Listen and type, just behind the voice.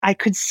I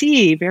could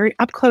see very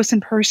up close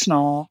and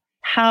personal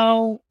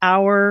how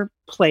our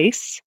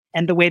place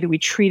and the way that we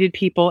treated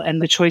people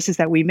and the choices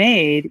that we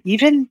made,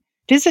 even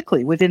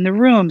physically within the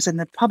rooms and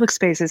the public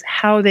spaces,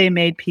 how they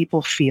made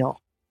people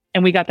feel.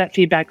 And we got that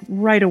feedback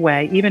right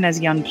away, even as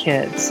young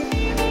kids.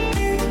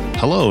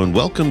 Hello, and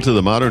welcome to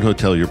the Modern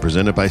Hotelier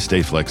presented by Stay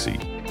Flexi,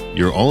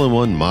 your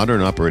all-in-one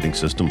modern operating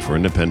system for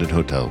independent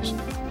hotels.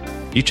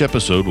 Each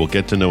episode will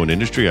get to know an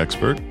industry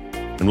expert,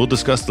 and we'll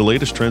discuss the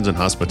latest trends in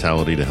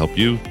hospitality to help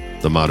you,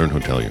 the Modern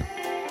Hotelier.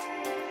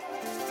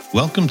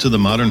 Welcome to the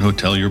Modern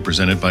Hotelier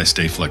presented by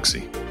Stay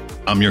Flexi.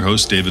 I'm your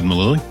host, David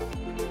Malilly.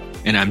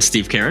 And I'm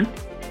Steve Karen.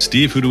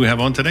 Steve, who do we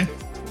have on today?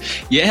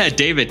 Yeah,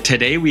 David,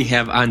 today we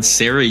have on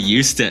Sarah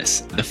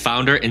Eustis, the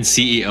founder and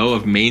CEO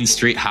of Main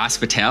Street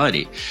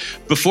Hospitality.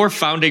 Before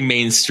founding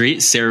Main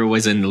Street, Sarah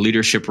was in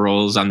leadership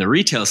roles on the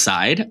retail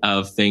side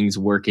of things,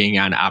 working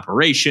on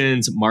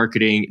operations,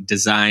 marketing,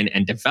 design,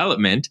 and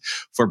development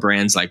for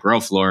brands like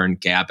Ralph Lauren,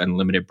 Gap, and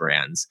Limited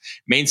Brands.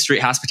 Main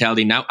Street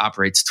Hospitality now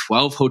operates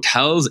 12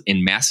 hotels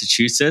in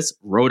Massachusetts,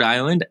 Rhode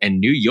Island, and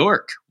New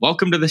York.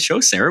 Welcome to the show,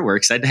 Sarah. We're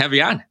excited to have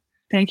you on.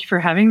 Thank you for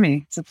having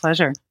me. It's a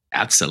pleasure.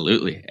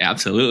 Absolutely.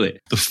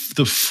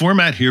 The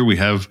format here, we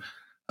have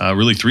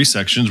really three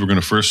sections. We're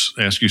going to first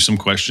ask you some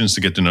questions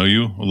to get to know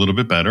you a little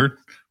bit better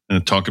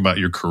and talk about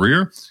your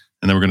career.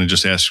 And then we're going to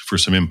just ask for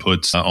some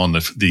inputs on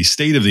the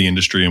state of the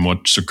industry and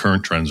what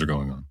current trends are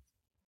going on.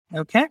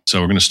 Okay. So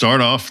we're going to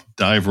start off,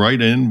 dive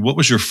right in. What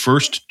was your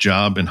first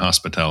job in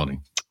hospitality?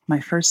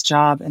 My first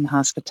job in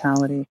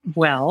hospitality.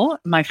 Well,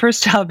 my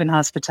first job in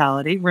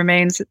hospitality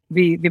remains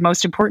the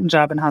most important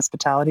job in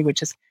hospitality,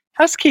 which is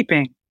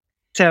housekeeping.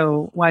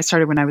 So I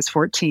started when I was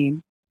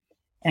 14,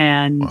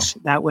 and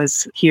That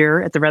was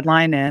here at the Red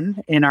Lion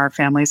Inn in our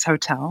family's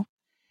hotel.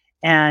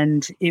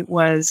 And it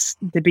was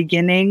the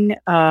beginning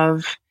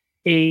of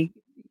a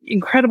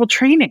incredible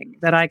training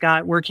that I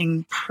got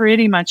working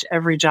pretty much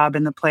every job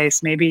in the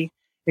place, maybe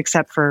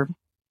except for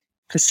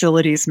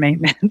facilities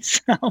maintenance,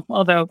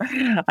 although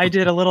I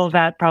did a little of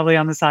that probably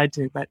on the side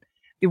too. But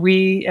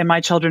we and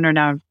my children are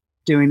now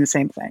doing the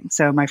same thing.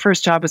 So my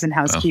first job was in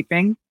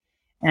housekeeping. Wow.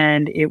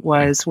 And it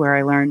was where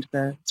I learned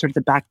the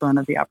backbone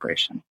of the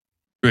operation.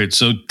 Great.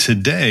 So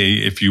today,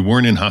 if you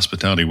weren't in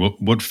hospitality,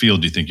 what field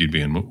do you think you'd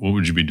be in? What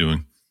would you be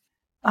doing?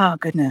 Oh,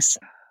 goodness.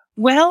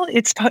 Well,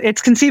 it's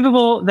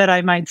conceivable that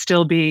I might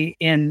still be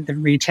in the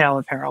retail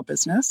apparel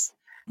business.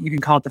 You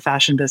can call it the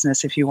fashion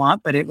business if you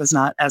want, but it was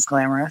not as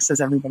glamorous as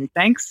everybody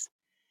thinks.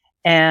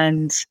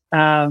 And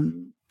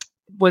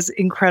was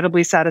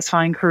incredibly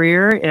satisfying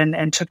career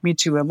and took me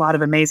to a lot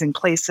of amazing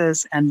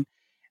places and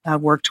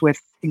worked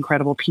with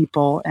incredible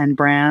people and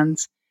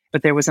brands.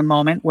 But there was a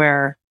moment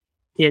where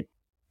it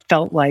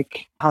felt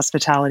like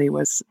hospitality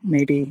was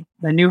maybe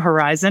the new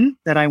horizon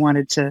that I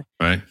wanted to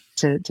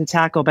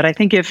tackle. But I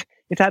think if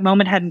that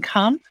moment hadn't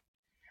come,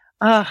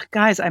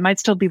 guys, I might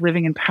still be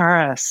living in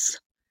Paris,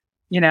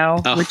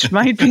 which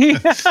might be,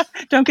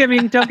 don't get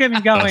me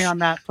going on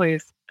that,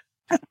 please.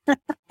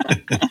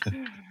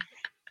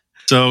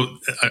 So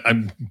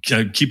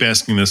I keep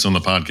asking this on the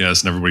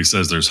podcast and everybody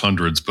says there's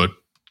hundreds, but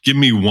give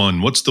me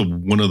one. What's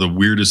one of the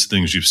weirdest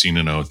things you've seen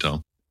in a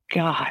hotel?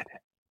 God,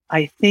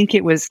 I think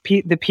it was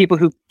the people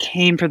who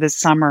came for the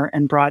summer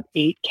and brought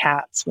 8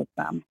 cats with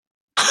them.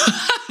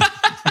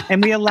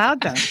 And we allowed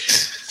them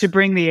to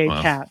bring the 8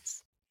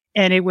 cats.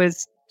 And it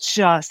was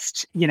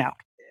just,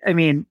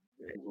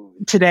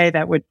 today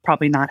that would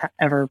probably not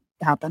ever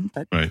happen.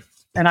 But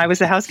And I was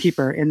the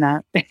housekeeper in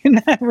that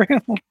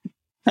room.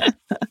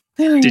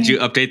 Did you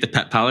update the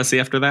pet policy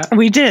after that?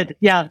 We did.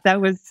 Yeah, that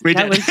was the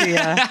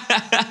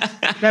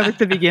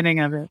beginning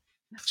of it.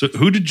 So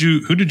who did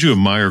you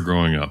admire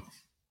growing up?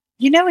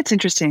 It's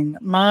interesting.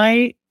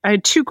 I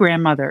had 2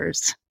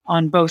 grandmothers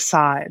on both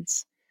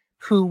sides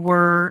who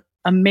were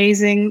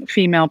amazing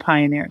female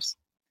pioneers.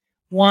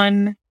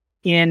 One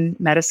in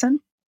medicine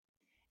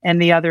and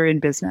the other in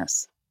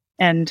business.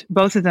 And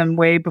both of them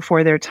way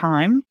before their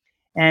time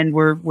and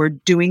were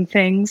doing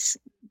things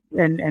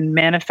and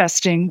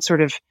manifesting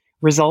sort of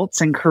results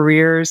and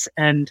careers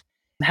and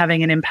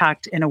having an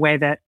impact in a way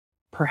that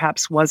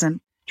perhaps wasn't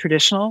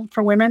traditional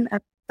for women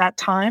at that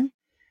time.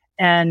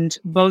 And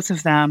both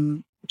of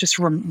them just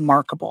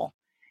remarkable.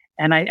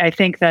 And I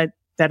think that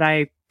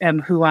I am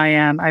who I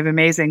am. I have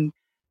amazing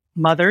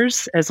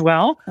mothers as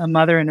well, a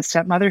mother and a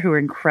stepmother who are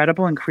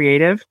incredible and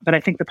creative. But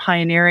I think the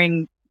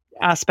pioneering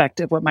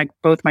aspect of what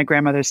both my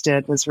grandmothers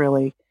did was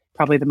really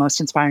probably the most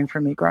inspiring for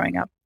me growing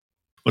up.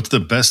 What's the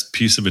best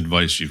piece of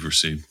advice you've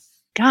received?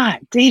 God,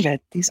 David,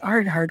 these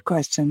are hard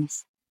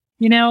questions.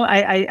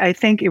 I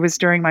think it was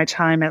during my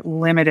time at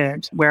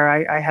Limited where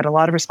I had a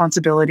lot of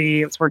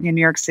responsibility. I was working in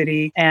New York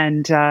City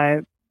and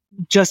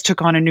just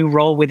took on a new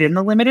role within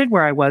the Limited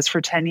where I was for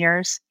 10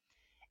 years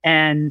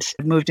and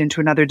moved into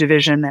another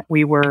division that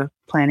we were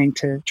planning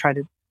to try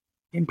to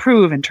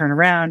improve and turn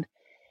around.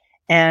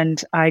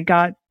 And I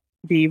got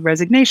the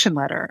resignation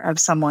letter of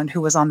someone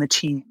who was on the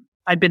team.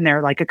 I'd been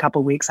there like a couple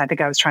of weeks. I think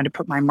I was trying to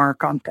put my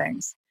mark on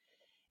things.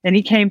 And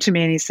he came to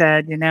me and he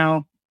said,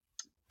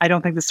 I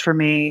don't think this is for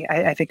me.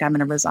 I think I'm going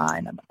to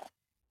resign.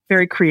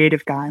 very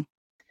creative guy.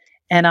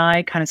 And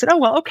I kind of said, oh,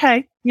 well,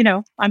 okay,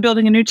 I'm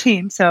building a new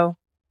team. So,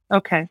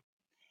 okay.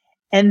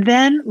 And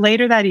then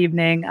later that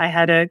evening, I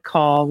had a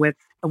call with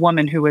a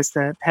woman who was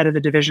the head of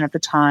the division at the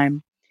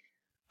time,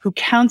 who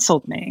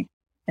counseled me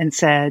and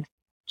said,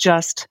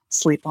 just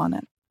sleep on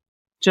it.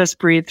 Just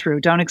breathe through.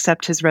 Don't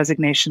accept his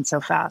resignation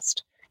so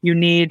fast. You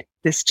need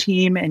this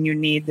team and you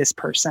need this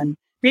person,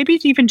 maybe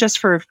even just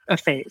for a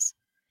phase.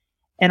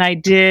 And I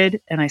did,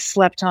 and I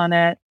slept on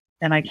it,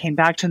 and I came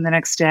back to him the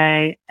next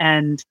day,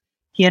 and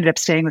he ended up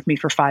staying with me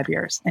for 5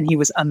 years, and he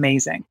was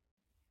amazing,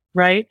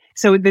 right?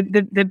 So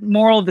the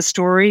moral of the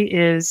story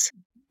is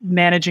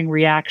managing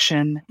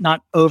reaction,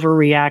 not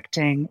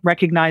overreacting,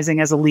 recognizing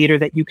as a leader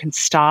that you can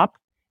stop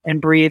and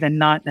breathe and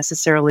not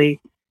necessarily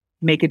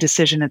make a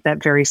decision at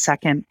that very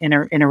second in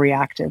a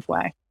reactive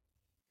way.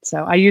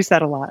 So I use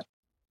that a lot.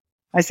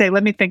 I say,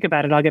 let me think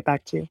about it. I'll get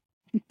back to you.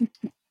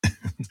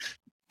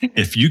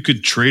 If you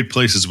could trade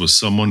places with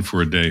someone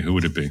for a day, who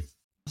would it be?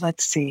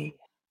 Let's see.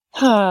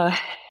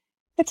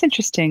 That's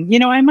interesting.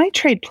 I might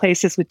trade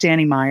places with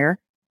Danny Meyer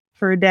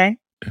for a day.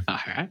 All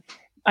right.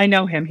 I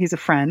know him. He's a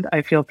friend.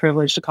 I feel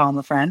privileged to call him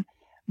a friend.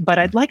 But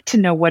I'd like to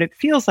know what it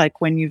feels like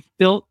when you've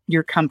built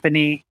your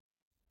company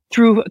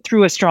through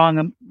a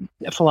strong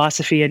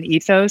philosophy and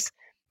ethos.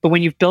 But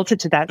when you've built it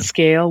to that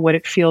scale, what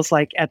it feels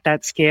like at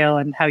that scale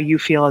and how you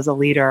feel as a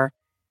leader.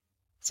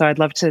 So I'd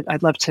love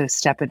to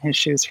step in his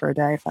shoes for a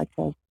day if I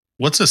could.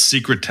 What's a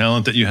secret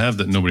talent that you have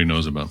that nobody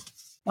knows about?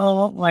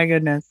 Oh my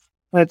goodness.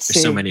 Let's see.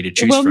 There's so many to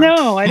choose from. from.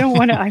 Well, no, I don't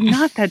want to. I'm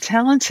not that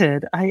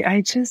talented.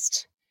 I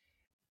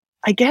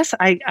guess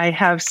I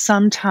have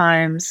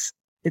sometimes,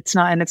 it's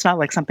not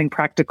like something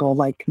practical,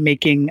 like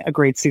making a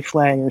great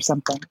souffle or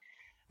something,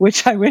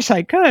 which I wish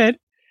I could.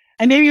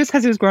 And maybe it was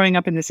because I was growing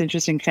up in this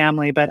interesting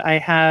family, but I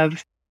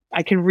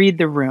can read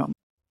the room.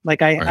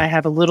 Like I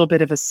have a little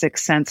bit of a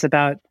sixth sense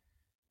about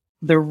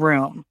the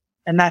room,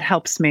 and that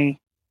helps me.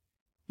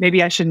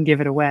 Maybe I shouldn't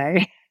give it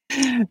away,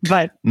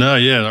 but no,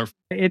 yeah,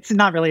 it's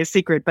not really a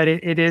secret, but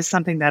it is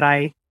something that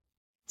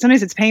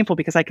sometimes it's painful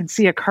because I can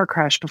see a car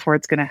crash before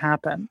it's going to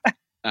happen.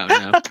 Oh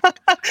no!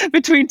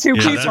 Between two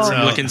people,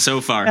 I'm looking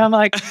so far. And I'm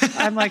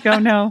like, oh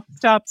no,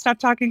 stop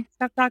talking.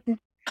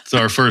 So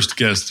our first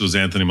guest was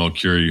Anthony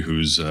Malcurie,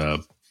 who's a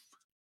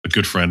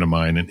good friend of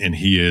mine, and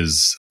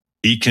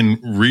he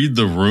can read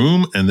the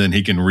room, and then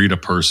he can read a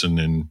person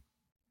in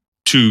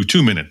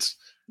two minutes.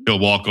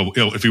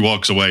 If he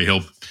walks away,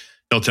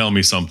 he'll tell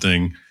me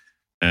something,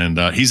 and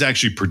he's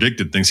actually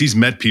predicted things. He's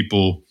met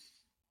people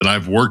that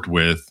I've worked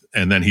with,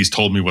 and then he's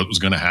told me what was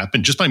going to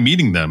happen just by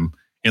meeting them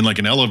in like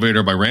an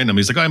elevator by random.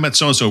 He's like, oh, I met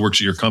so-and-so who works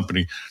at your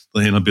company.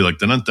 And he'll be like,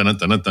 dun, dun, dun,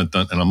 dun, dun,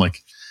 dun. And I'm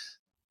like,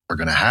 are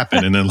going to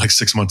happen. And then like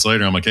 6 months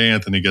later, I'm like, hey,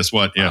 Anthony, guess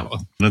what? Yeah.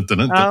 Dun, dun,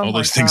 dun, dun. All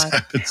those things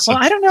happen. So.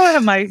 Well, I don't know how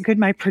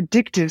my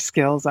predictive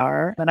skills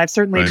are. And I've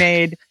certainly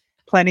made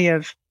plenty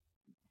of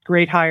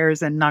great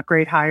hires and not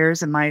great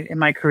hires in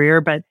my career,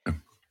 but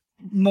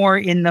more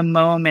in the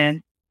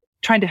moment,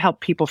 trying to help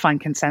people find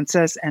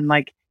consensus and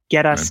like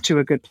get us to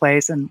a good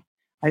place. And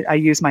I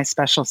use my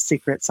special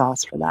secret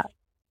sauce for that.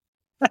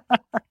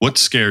 What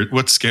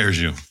scares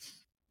you?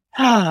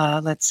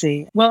 Let's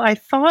see. Well, I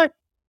thought,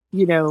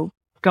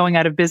 going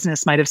out of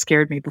business might have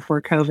scared me before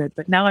COVID,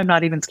 but now I'm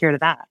not even scared of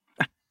that.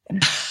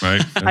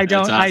 Right. I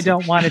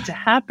don't want it to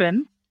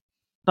happen,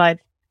 but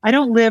I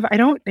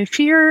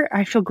fear.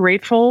 I feel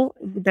grateful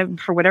that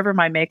for whatever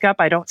my makeup,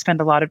 I don't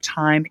spend a lot of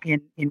time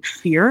in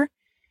fear.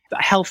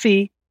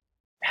 Healthy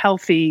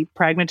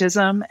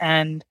pragmatism,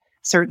 and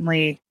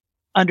certainly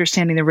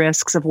understanding the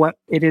risks of what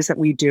it is that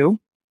we do.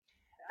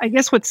 I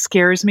guess what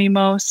scares me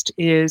most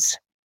is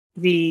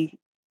the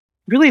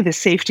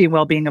safety and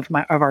well-being of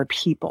our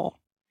people,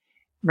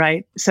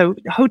 right? So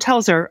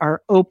hotels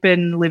are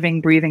open, living,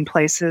 breathing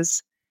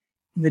places.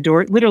 The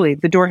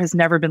door has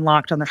never been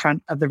locked on the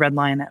front of the Red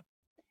Lion Inn.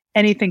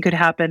 Anything could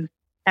happen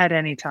at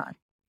any time.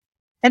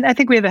 And I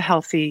think we have a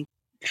healthy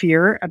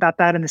fear about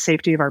that and the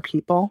safety of our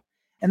people.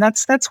 And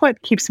that's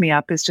what keeps me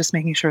up, is just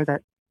making sure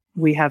that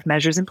we have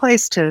measures in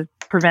place to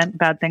prevent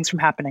bad things from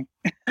happening.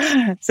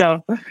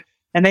 So,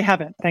 and they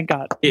haven't, thank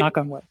God, knock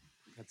on wood.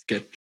 That's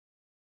good.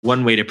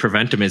 One way to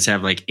prevent them is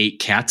have like 8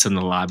 cats in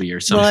the lobby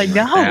or something. Well, I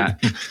know,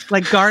 like that.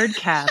 like guard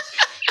cats.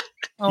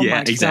 Oh yeah,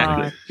 my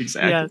exactly. God.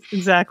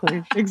 Exactly.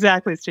 Yes,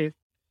 exactly, Steve.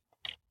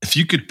 If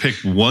you could pick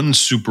one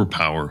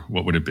superpower,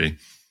 what would it be?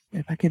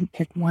 If I could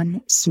pick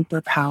one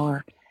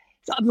superpower.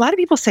 So a lot of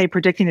people say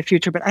predicting the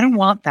future, but I don't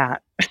want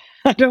that.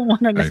 I don't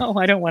want to know.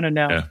 I don't want to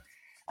know. Yeah.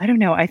 I don't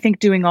know. I think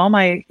doing all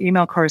my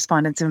email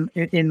correspondence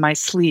in my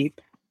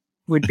sleep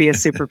would be a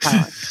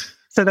superpower.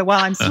 So that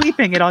while I'm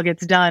sleeping, it all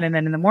gets done, and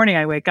then in the morning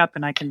I wake up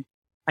and I can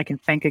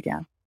think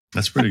again.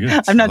 That's pretty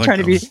good. I'm not trying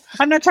to be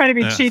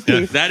cheeky.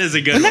 Yeah. That is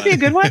a good Wouldn't one. that be a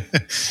good one?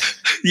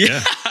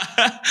 Yeah.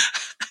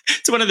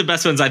 It's one of the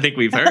best ones I think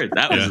we've heard.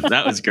 That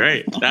was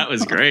great. That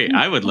was great.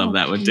 I would love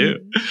that one too.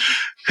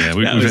 Yeah,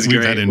 we've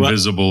had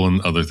Invisible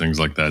and other things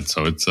like that.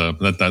 So it's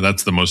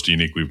that's the most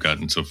unique we've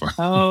gotten so far.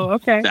 Oh,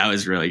 okay. That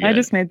was really good. I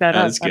just made that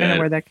up. I don't know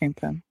where that came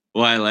from.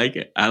 Well, I like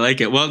it. I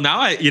like it. Well,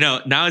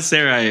 now,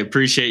 Sarah, I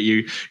appreciate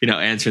you,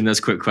 answering those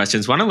quick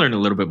questions. Want to learn a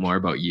little bit more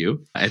about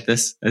you at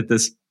this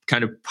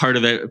kind of part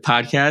of the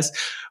podcast.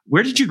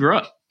 Where did you grow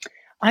up?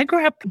 I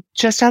grew up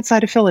just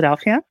outside of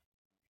Philadelphia.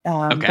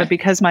 Okay. But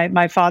because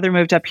my father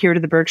moved up here to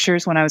the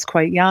Berkshires when I was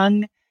quite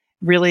young,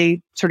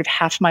 really sort of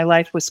half my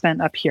life was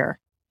spent up here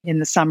in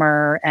the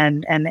summer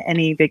and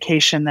any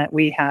vacation that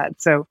we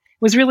had. So it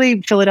was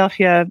really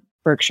Philadelphia,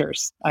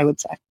 Berkshires, I would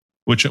say.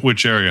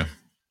 Which area?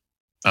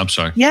 I'm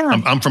sorry.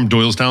 Yeah. I'm from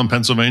Doylestown,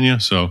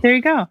 Pennsylvania. So there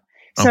you go.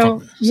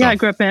 I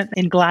grew up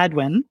in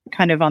Gladwin,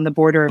 kind of on the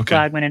border of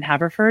Gladwin and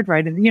Haverford,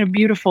 right? And,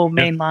 beautiful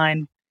main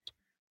line.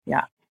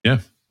 Yeah. Yeah.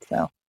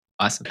 So.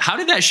 Awesome. How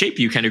did that shape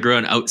you kind of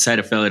growing outside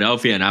of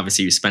Philadelphia? And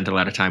obviously you spent a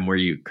lot of time where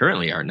you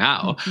currently are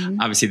now.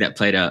 Mm-hmm. Obviously that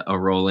played a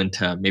role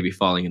into maybe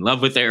falling in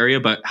love with the area,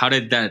 but how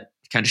did that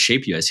kind of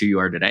shape you as who you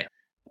are today?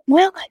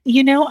 Well,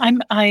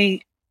 I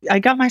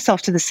got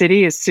myself to the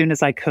city as soon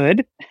as I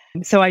could.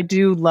 So I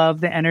do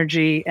love the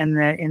energy and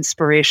the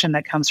inspiration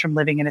that comes from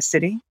living in a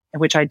city,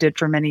 which I did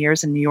for many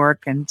years in New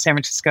York and San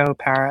Francisco,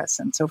 Paris,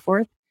 and so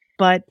forth.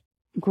 But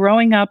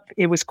growing up,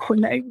 it was,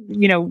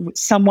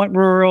 somewhat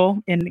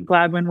rural in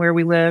Gladwin where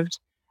we lived,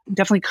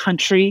 definitely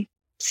country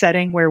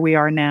setting where we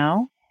are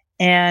now.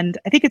 And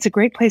I think it's a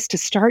great place to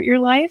start your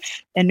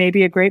life and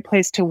maybe a great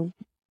place to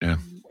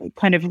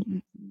kind of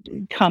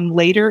come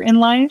later in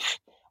life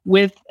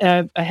with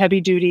a heavy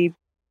duty,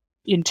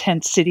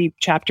 intense city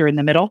chapter in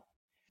the middle.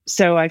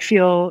 So I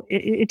feel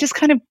it just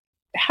kind of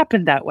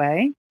happened that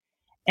way.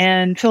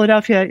 And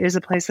Philadelphia is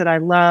a place that I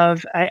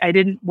love.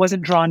 I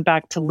wasn't drawn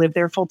back to live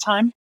there full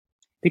time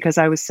because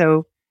I was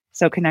so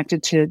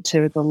connected to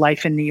the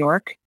life in New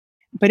York.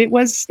 But it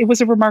was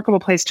a remarkable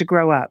place to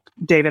grow up.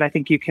 David, I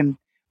think you can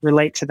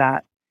relate to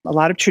that. A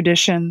lot of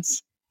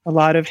traditions, a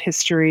lot of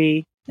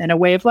history, and a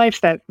way of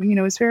life that,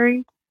 is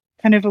very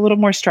kind of a little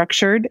more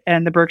structured.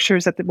 And the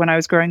Berkshires when I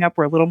was growing up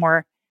were a little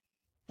more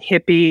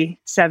hippie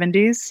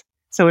 70s.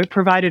 So it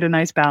provided a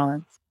nice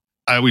balance.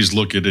 I always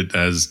look at it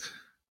as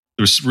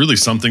there's really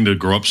something to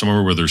grow up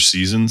somewhere where there's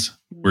seasons,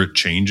 where it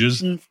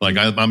changes. Mm-hmm. Like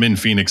I'm in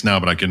Phoenix now,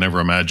 but I could never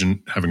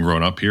imagine having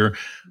grown up here.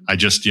 I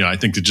just, I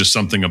think there's just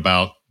something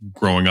about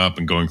growing up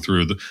and going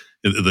through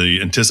the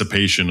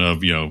anticipation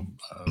of,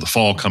 the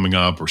fall coming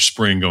up or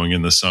spring going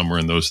in the summer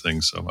and those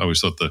things. So I always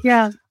thought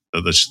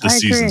the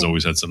seasons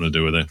always had something to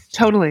do with it.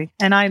 Totally.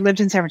 And I lived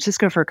in San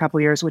Francisco for a couple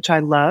of years, which I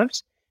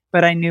loved,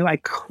 but I knew I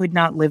could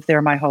not live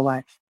there my whole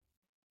life.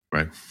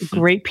 Right.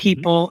 Great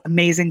people,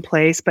 amazing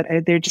place, but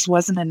there just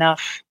wasn't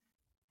enough.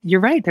 You're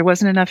right. There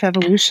wasn't enough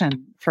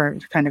evolution for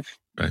kind of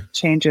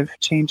change of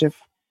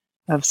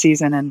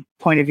season and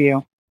point of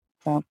view.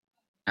 So.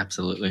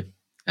 Absolutely.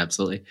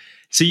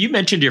 So you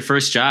mentioned your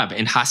first job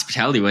in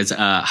hospitality was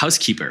a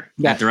housekeeper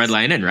at the Red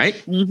Lion Inn, right?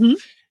 Mm-hmm.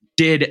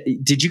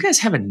 Did you guys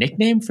have a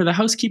nickname for the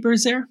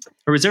housekeepers there?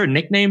 Or was there a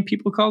nickname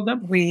people called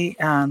them? We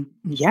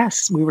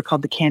were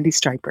called the Candy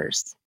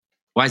Stripers.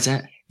 Why is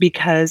that?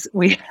 Because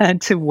we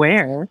had to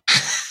wear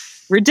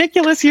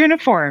ridiculous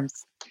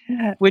uniforms,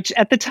 which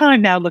at the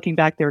time, now looking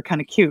back, they were kind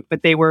of cute,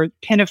 but they were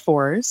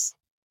pinafores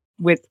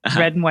with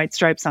red and white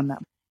stripes on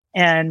them.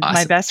 And awesome.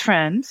 My best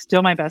friend,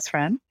 still my best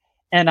friend,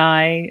 and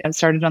I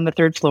started on the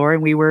third floor,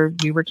 and we were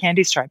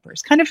Candy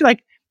Stripers, kind of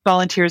like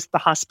volunteers at the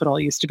hospital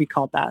used to be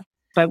called that.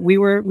 But we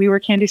were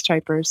Candy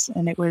Stripers,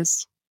 and it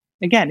was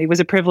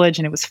a privilege,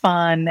 and it was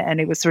fun,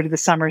 and it was sort of the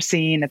summer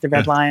scene at the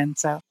Red Lion.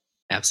 So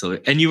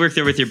absolutely. And you worked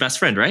there with your best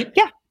friend, right?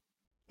 Yeah.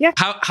 Yeah.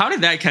 How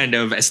did that kind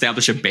of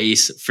establish a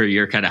base for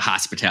your kind of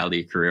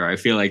hospitality career? I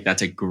feel like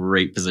that's a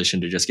great position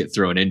to just get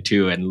thrown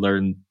into and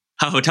learn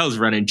how hotels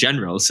run in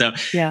general. So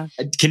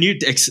can you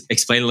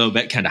explain a little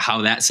bit kind of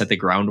how that set the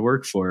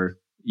groundwork for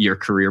your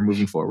career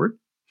moving forward?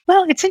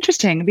 Well, it's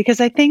interesting because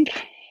I think,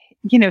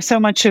 so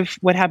much of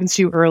what happens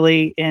to you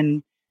early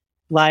in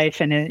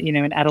life and,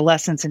 in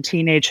adolescence and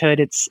teenagehood,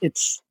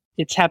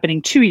 it's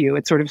happening to you.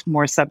 It's sort of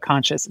more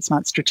subconscious. It's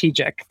not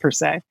strategic per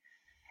se.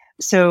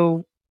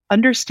 So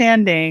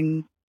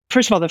understanding,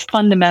 first of all, the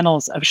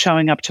fundamentals of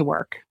showing up to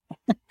work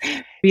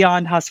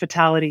beyond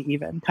hospitality,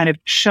 even kind of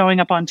showing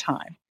up on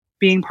time,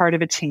 being part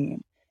of a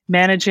team,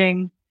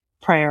 managing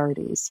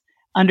priorities,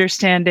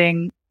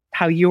 understanding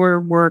how your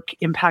work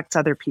impacts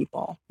other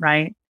people,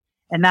 right?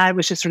 And that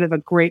was just sort of a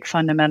great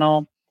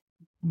fundamental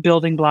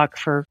building block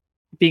for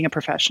being a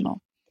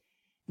professional.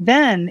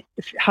 Then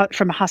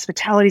from a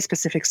hospitality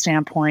specific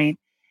standpoint,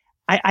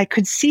 I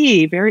could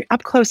see very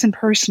up close and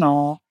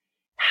personal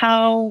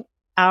how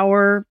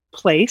our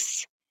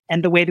place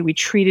and the way that we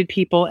treated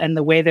people and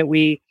the way that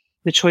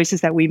the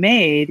choices that we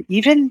made,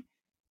 even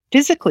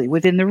physically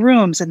within the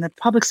rooms and the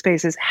public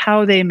spaces,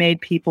 how they made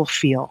people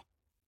feel.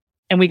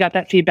 And we got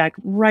that feedback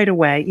right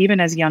away, even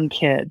as young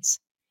kids.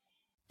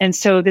 And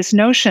so this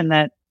notion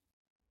that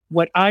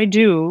what I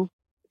do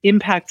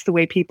impacts the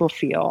way people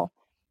feel,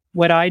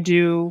 what I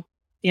do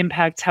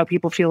impacts how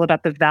people feel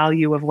about the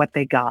value of what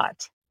they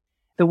got,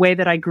 the way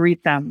that I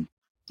greet them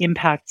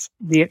impacts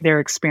their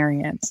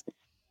experience.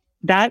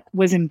 That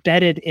was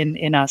embedded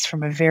in us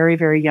from a very,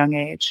 very young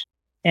age.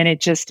 And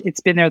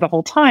it's been there the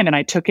whole time. And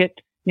I took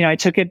it I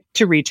took it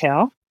to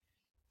retail,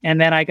 and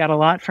then I got a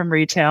lot from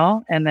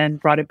retail and then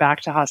brought it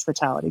back to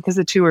hospitality because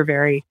the two are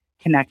very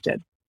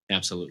connected.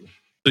 Absolutely.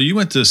 So you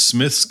went to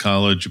Smith's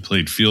College, you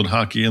played field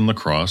hockey and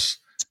lacrosse.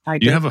 I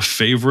Do you did. have a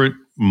favorite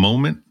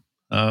moment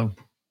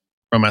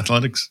from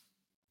athletics?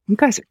 You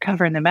guys are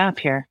covering the map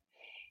here.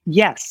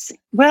 Yes.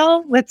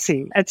 Well, let's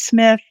see. At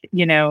Smith,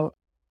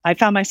 I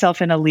found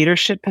myself in a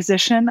leadership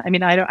position. I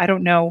mean, I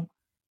don't know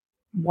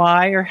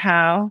why or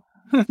how,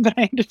 but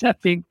I ended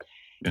up being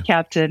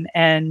captain.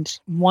 And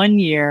one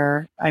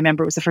year, I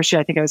remember it was the first year,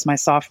 I think it was my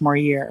sophomore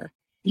year.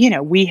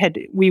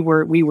 We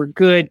were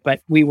good,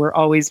 but we were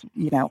always,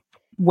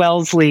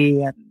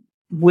 Wellesley and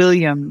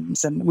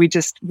Williams, and we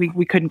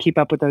couldn't keep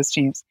up with those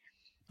teams.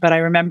 But I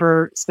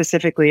remember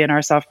specifically in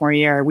our sophomore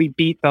year, we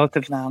beat both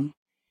of them.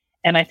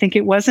 And I think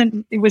it was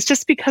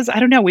just because, I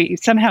don't know, we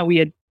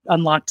had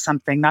unlocked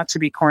something, not to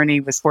be corny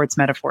with sports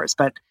metaphors,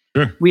 but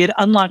Sure. we had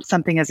unlocked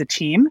something as a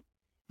team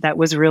that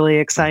was really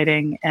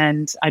exciting.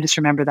 And I just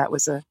remember that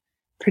was a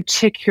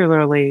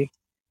particularly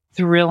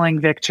thrilling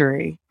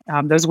victory.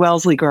 Those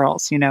Wellesley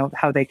girls,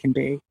 how they can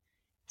be.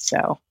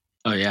 So.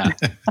 Oh yeah,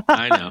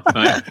 I know.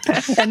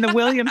 And the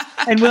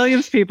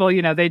Williams people,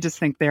 they just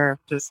think they're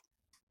just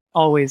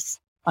always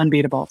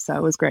unbeatable. So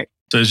it was great.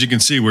 So as you can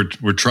see,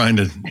 we're trying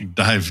to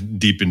dive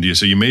deep into you.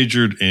 So you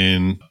majored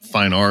in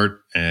fine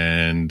art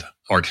and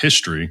art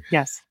history.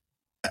 Yes.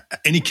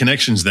 Any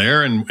connections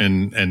there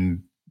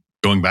and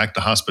going back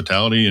to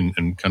hospitality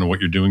and kind of what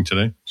you're doing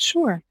today?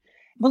 Sure.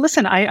 Well,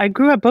 listen, I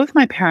grew up, both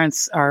my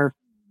parents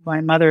my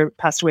mother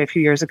passed away a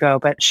few years ago,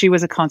 but she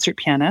was a concert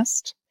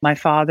pianist. My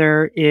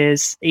father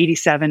is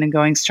 87 and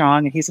going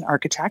strong, and he's an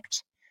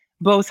architect,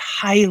 both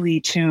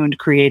highly tuned,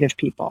 creative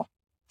people.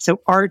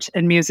 So art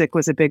and music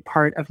was a big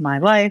part of my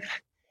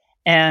life.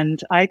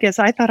 And I guess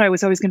I thought I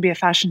was always going to be a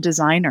fashion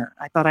designer.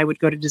 I thought I would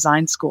go to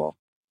design school.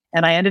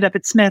 And I ended up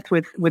at Smith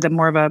with a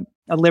more of a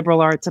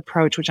liberal arts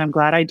approach, which I'm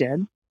glad I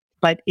did.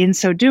 But in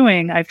so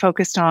doing, I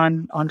focused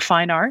on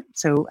fine art,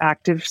 so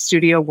active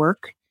studio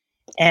work,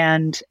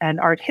 and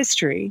art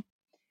history,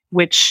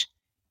 which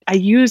I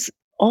use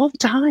all the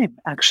time,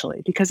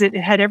 actually, because it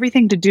had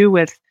everything to do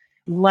with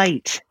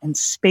light and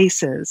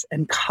spaces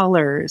and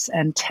colors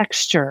and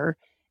texture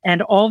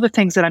and all the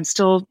things that I'm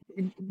still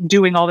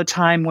doing all the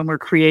time when we're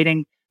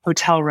creating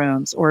hotel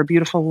rooms or a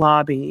beautiful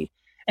lobby.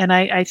 And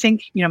I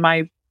think,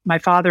 my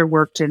father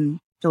worked in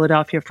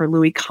Philadelphia for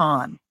Louis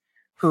Kahn,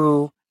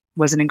 who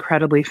was an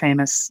incredibly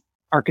famous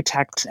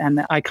architect and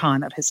the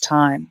icon of his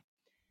time.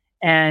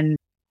 And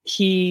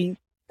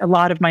a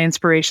lot of my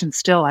inspiration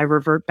still, I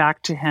revert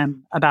back to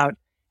him about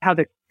how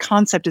the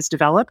concept is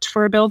developed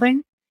for a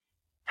building,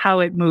 how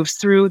it moves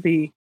through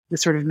the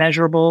sort of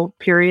measurable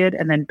period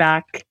and then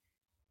back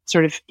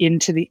sort of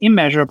into the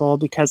immeasurable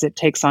because it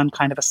takes on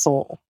kind of a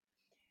soul.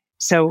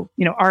 So,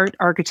 art,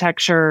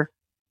 architecture,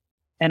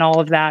 and all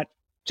of that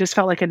just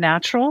felt like a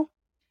natural.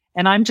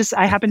 And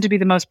I happen to be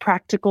the most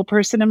practical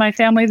person in my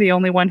family, the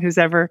only one who's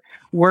ever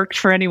worked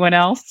for anyone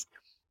else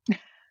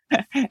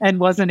and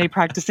wasn't a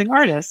practicing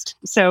artist.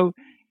 So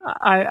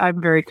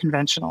I'm very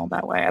conventional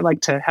that way. I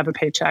like to have a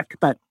paycheck,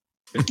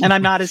 and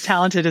I'm not as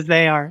talented as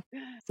they are.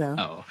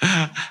 So.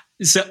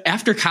 So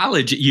after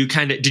college,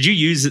 did you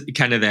use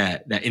kind of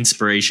that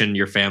inspiration?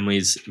 Your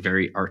family's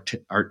very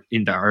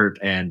into art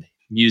and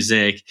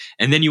music,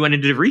 and then you went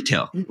into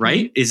retail,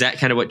 right? Is that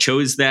kind of what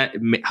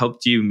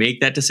helped you make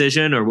that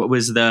decision, or what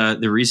was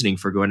the reasoning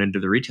for going into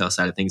the retail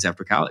side of things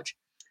after college?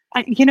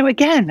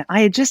 Again,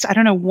 I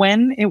don't know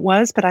when it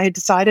was, but I had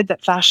decided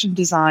that fashion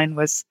design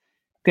was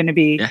going to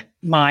be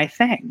my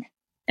thing,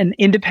 and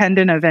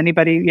independent of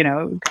anybody,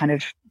 kind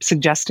of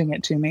suggesting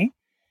it to me.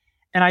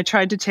 And I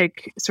tried to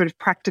take sort of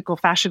practical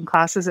fashion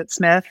classes at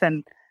Smith,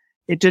 and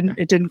it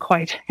didn't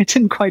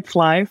quite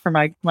fly for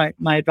my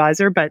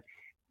advisor. But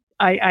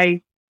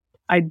I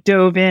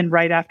dove in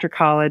right after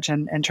college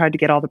and tried to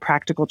get all the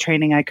practical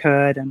training I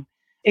could. And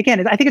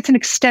again, I think it's an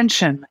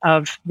extension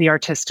of the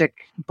artistic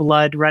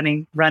blood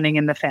running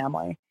in the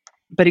family.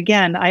 But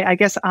again, I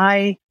guess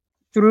I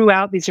threw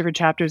out these different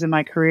chapters in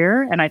my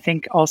career, and I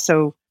think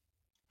also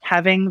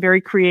having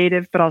very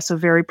creative but also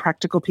very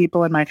practical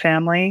people in my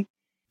family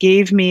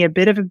gave me a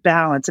bit of a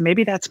balance. And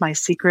maybe that's my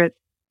secret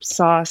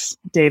sauce,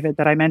 David,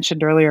 that I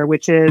mentioned earlier,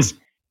 which is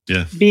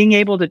being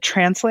able to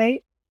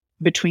translate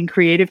between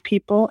creative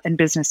people and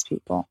business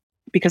people,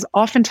 because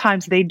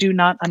oftentimes they do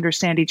not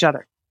understand each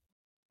other.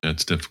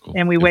 That's difficult.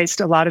 And we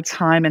waste a lot of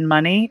time and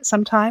money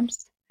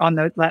sometimes on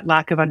that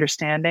lack of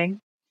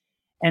understanding.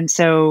 And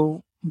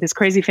so this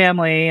crazy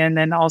family, and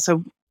then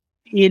also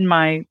in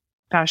my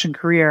fashion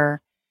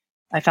career,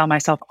 I found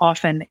myself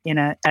often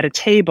at a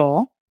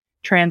table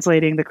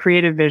translating the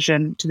creative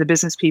vision to the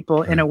business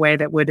people in a way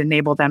that would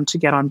enable them to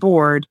get on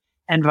board,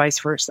 and vice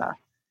versa.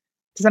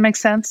 Does that make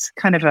sense?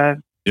 Kind of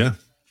a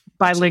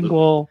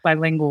bilingual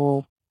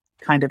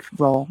kind of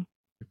role.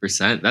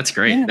 100%. That's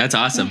great. Yeah. That's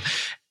awesome.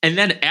 And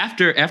then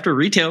after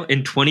retail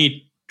in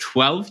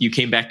 2012, you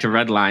came back to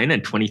Red Line,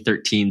 and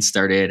 2013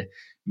 started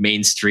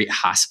Main Street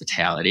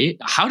Hospitality.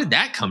 How did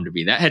that come to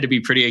be? That had to be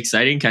pretty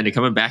exciting, kind of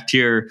coming back to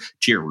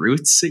your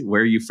roots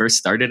where you first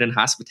started in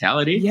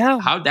hospitality. Yeah.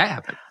 How did that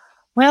happen?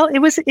 Well, it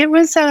was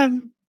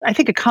I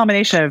think a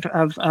combination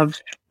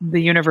of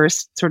the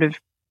universe sort of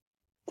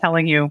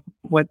telling you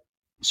what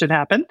should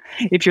happen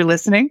if you're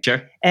listening,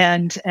 Sure.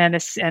 and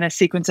a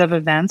sequence of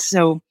events.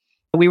 So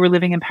we were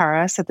living in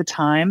Paris at the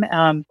time.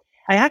 I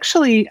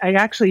actually,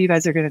 you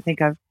guys are going to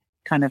think I've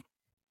kind of,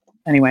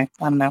 anyway,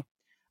 I don't know.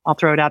 I'll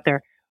throw it out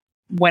there.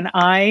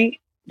 I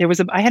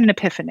had an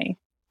epiphany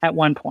at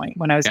one point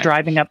when I was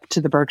driving up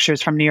to the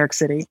Berkshires from New York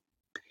City.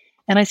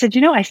 And I said,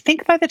 I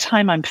think by the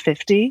time I'm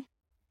 50,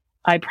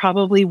 I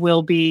probably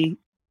will be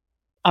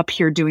up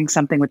here doing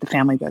something with the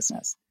family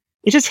business.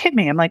 It just hit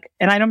me. I'm like,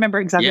 and I don't remember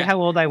exactly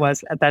how old I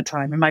was at that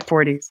time, in my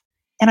 40s.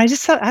 And I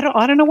just thought,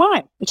 I don't know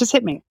why. It just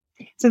hit me.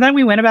 So then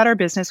we went about our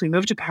business. We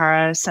moved to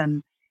Paris,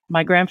 and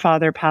my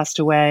grandfather passed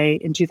away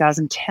in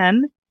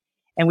 2010.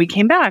 And we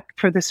came back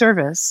for the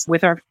service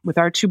with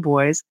our two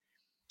boys.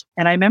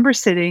 And I remember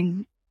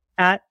sitting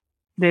at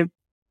the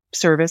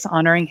service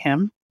honoring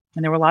him,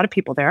 and there were a lot of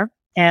people there,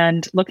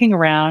 and looking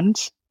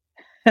around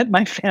at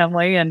my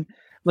family and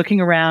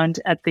looking around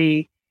at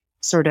the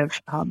sort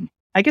of,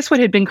 I guess, what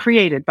had been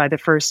created by the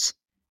first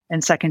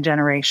and second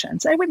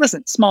generations. I mean,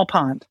 listen, small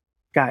pond,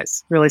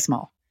 guys, really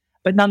small.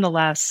 But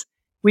nonetheless,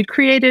 we'd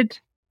created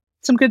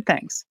some good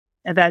things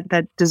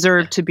that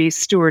deserved to be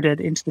stewarded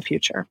into the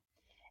future.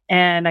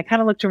 And I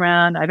kind of looked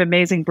around. I have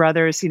amazing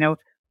brothers,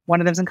 one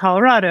of them's in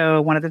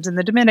Colorado, one of them's in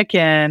the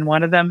Dominican,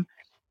 one of them,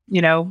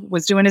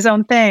 was doing his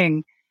own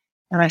thing.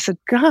 And I said,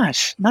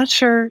 gosh, not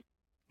sure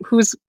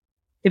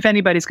if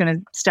anybody's going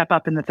to step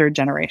up in the third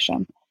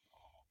generation.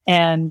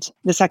 And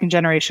the second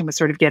generation was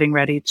sort of getting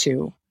ready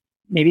to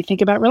maybe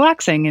think about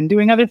relaxing and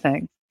doing other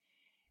things.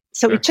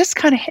 So It just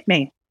kind of hit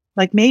me,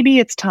 like maybe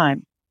it's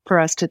time for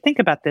us to think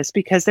about this,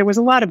 because there was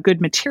a lot of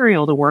good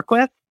material to work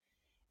with.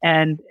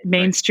 And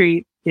Main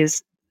Street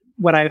is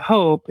what I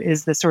hope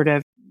is the sort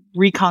of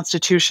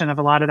reconstitution of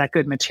a lot of that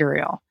good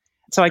material.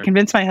 So I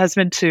convinced my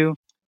husband to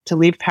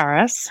leave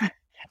Paris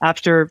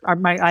after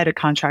I had a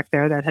contract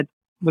there that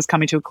was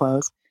coming to a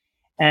close.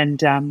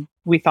 And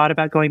we thought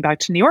about going back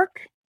to New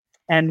York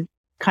and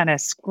kind of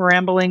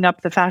scrambling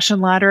up the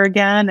fashion ladder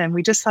again. And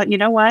we just thought, you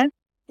know what?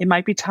 It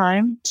might be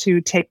time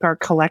to take our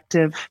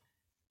collective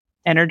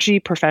energy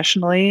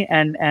professionally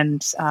and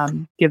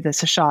give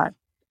this a shot.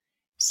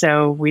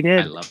 So we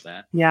did. I love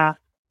that. Yeah.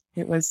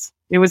 It was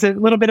a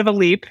little bit of a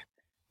leap,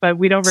 but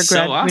we don't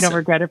regret awesome. We don't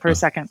regret it for a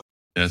second.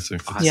 Yeah, that's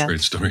a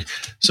great story.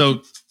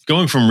 So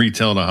going from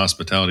retail to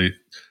hospitality,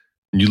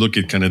 and you look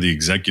at kind of the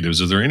executives,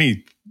 are there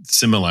any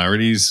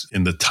similarities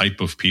in the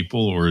type of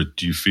people, or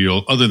do you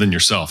feel, other than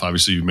yourself,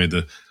 obviously you've made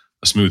a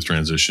smooth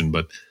transition,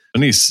 but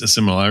any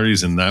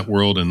similarities in that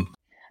world? And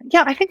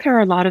yeah, I think there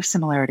are a lot of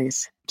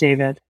similarities,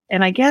 David.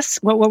 And I guess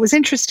what was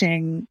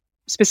interesting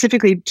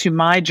specifically to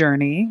my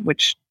journey,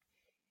 which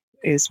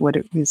is what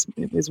it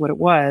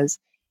was,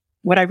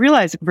 what I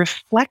realized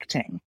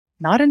reflecting,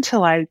 not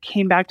until I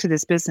came back to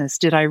this business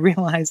did I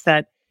realize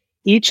that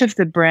each of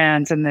the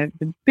brands and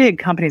the big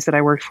companies that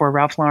I worked for,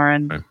 Ralph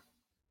Lauren,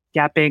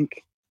 Gap Inc.,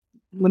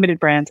 Limited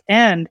Brands,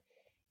 and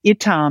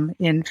Itam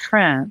in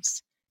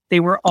France,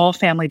 they were all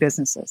family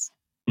businesses.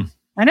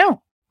 I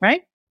know,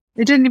 right?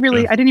 I didn't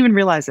even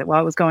realize it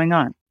while it was going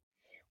on,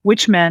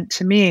 which meant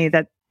to me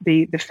that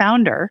the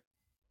founder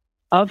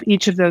of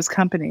each of those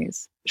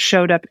companies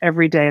showed up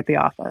every day at the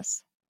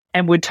office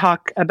and would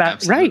talk about,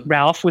 Absolutely.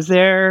 Ralph was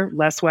there,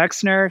 Les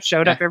Wexner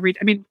showed up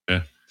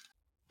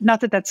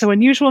not that that's so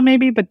unusual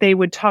maybe, but they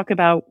would talk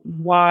about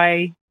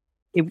where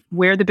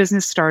the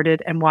business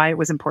started and why it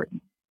was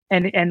important.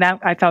 And that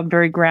I felt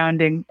very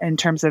grounding in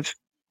terms of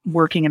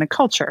working in a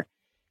culture.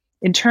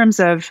 In terms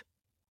of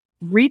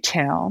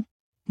retail,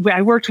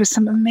 I worked with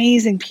some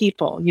amazing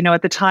people.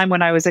 At the time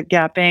when I was at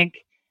Gap Inc.,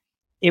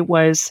 it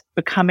was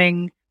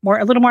becoming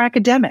a little more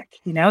academic.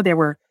 There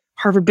were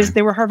Harvard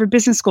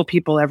Business School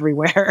people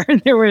everywhere.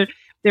 there were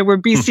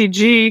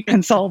BCG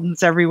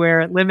consultants everywhere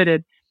at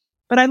Limited.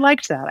 But I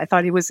liked that. I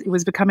thought it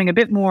was becoming a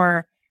bit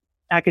more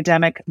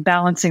academic,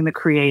 balancing the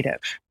creative,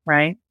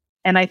 right?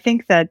 And I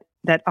think that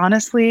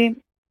honestly,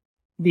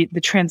 the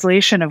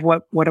translation of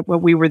what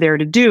we were there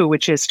to do,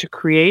 which is to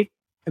create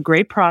a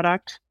great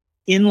product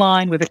in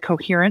line with a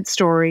coherent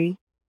story,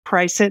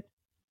 price it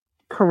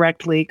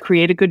correctly,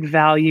 create a good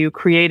value,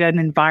 create an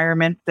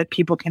environment that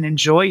people can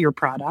enjoy your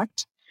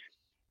product,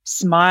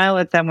 smile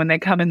at them when they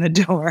come in the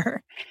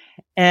door,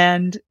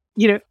 and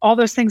all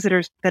those things that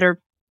are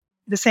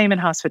the same in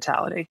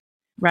hospitality,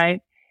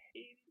 right?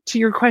 To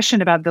your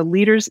question about the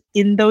leaders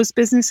in those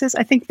businesses,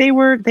 I think they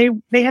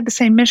had the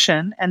same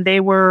mission, and they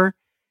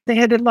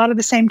had a lot of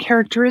the same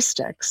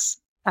characteristics.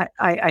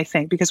 I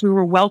think because we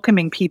were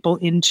welcoming people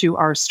into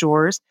our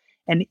stores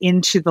and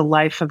into the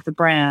life of the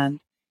brand,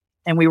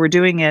 and we were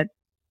doing it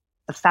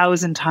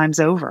 1,000 times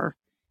over.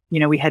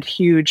 We had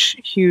huge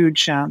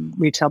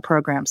retail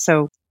programs.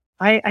 So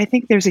I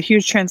think there's a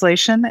huge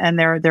translation, and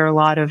there are a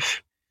lot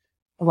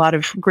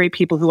of great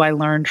people who I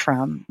learned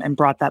from and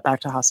brought that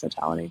back to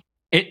hospitality.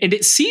 And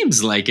it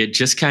seems like it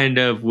just kind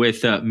of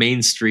with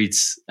Main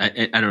Street's, I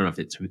don't know if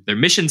it's their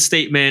mission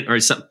statement or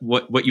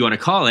what you want to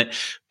call it,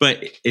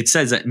 but it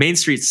says that Main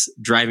Street's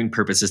driving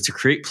purpose is to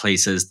create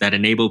places that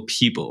enable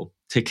people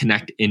to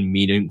connect in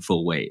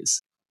meaningful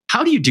ways.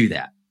 How do you do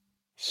that?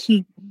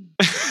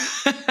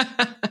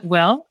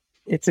 Well,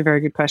 it's a very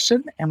good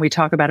question, and we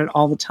talk about it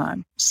all the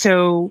time.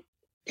 So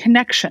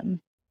connection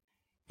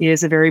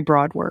is a very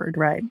broad word,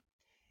 right?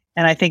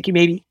 And I think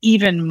maybe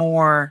even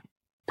more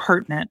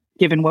pertinent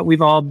given what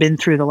we've all been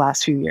through the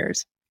last few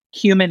years.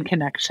 Human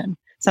connection,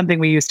 something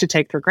we used to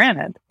take for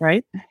granted,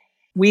 right?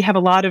 We have a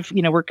lot of,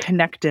 we're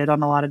connected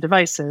on a lot of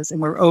devices, and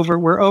we're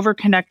over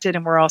connected,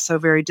 and we're also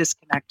very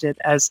disconnected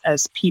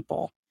as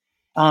people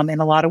in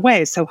a lot of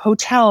ways. So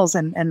hotels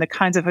and the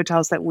kinds of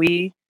hotels that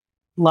we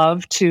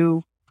love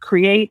to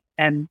create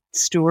and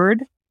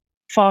steward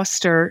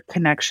foster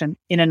connection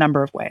in a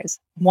number of ways.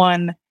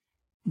 One,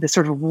 the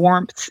sort of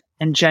warmth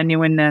and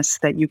genuineness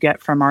that you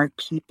get from our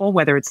people,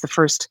 whether it's the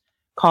first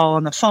call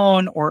on the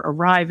phone or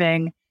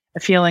arriving, a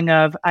feeling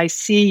of, I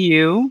see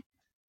you,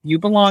 you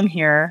belong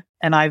here,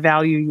 and I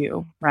value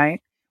you, right?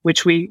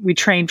 Which we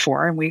train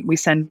for, and we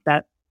send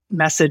that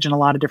message in a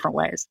lot of different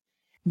ways.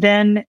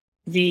 Then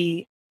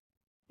the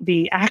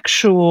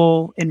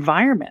actual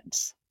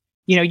environments,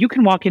 you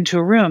can walk into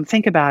a room,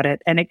 think about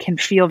it, and it can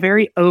feel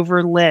very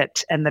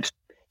overlit, and the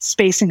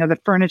spacing of the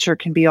furniture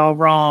can be all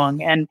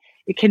wrong, and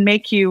it can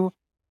make you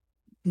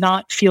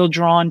not feel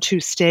drawn to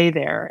stay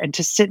there and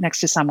to sit next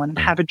to someone and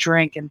have a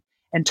drink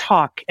and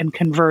talk and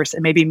converse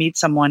and maybe meet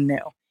someone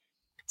new.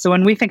 So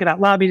when we think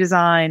about lobby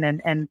design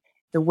and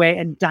the way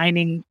and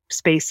dining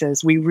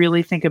spaces, we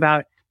really think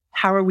about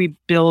how are we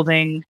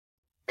building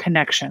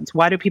connections?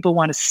 Why do people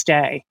want to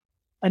stay?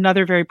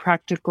 Another very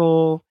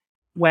practical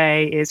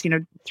way is,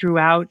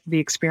 throughout the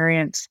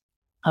experience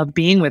of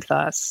being with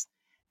us,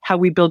 how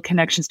we build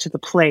connections to the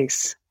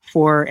place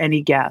for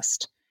any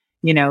guest,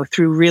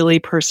 through really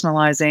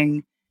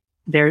personalizing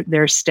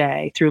their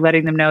stay, through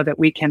letting them know that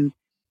we can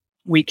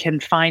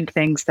find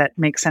things that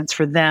make sense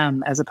for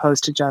them as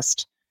opposed to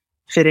just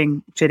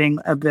fitting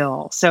a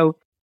bill. So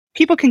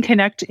people can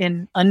connect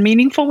in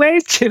unmeaningful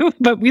ways too,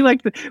 but we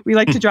like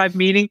to drive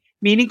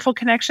meaningful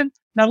connection,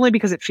 not only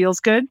because it feels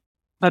good,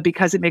 but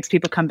because it makes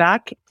people come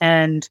back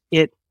and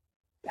it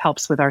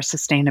helps with our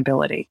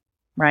sustainability,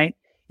 right?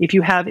 If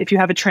you have a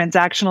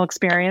transactional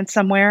experience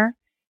somewhere,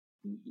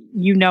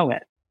 you know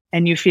it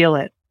and you feel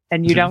it,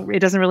 and it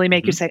doesn't really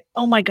make you say,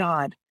 oh my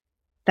God,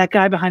 that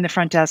guy behind the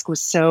front desk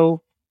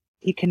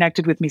he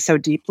connected with me so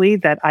deeply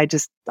that I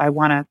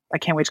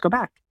can't wait to go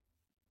back.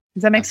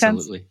 Does that make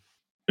sense?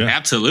 Yeah,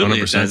 absolutely.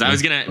 100%. It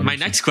does. My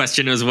next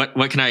question was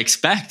what can I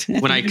expect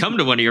when I come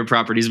to one of your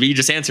properties, but you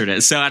just answered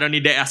it. So I don't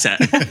need to ask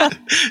that.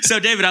 So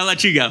David, I'll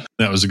let you go.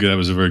 That was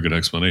a very good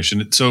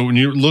explanation. So when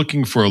you're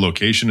looking for a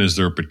location, is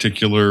there a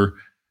particular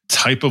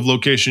type of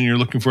location you're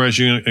looking for as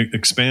you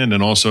expand?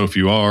 And also, if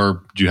you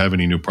are, do you have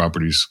any new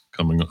properties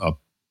coming up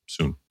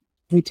soon?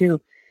 We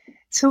do.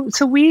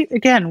 So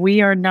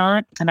we are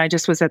not, and I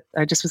just was at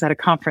a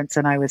conference,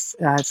 and I was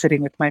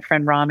sitting with my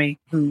friend Rami,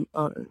 who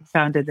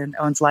founded and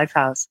owns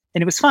Lifehouse,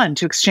 and it was fun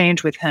to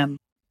exchange with him,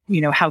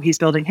 how he's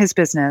building his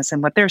business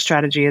and what their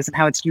strategy is and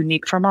how it's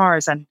unique from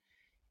ours. And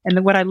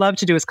what I love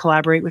to do is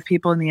collaborate with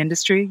people in the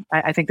industry.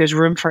 I think there's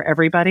room for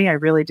everybody. I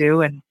really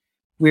do, and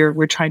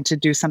we're trying to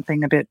do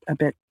something a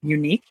bit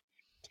unique.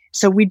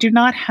 So we do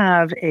not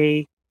have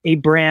a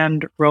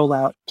brand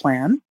rollout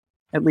plan,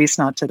 at least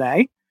not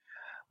today.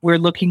 We're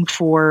looking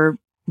for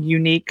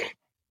unique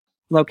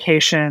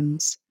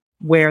locations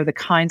where the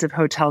kinds of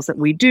hotels that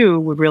we do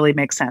would really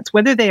make sense,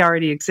 whether they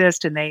already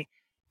exist and they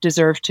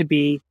deserve to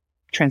be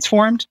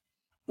transformed,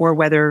 or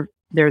whether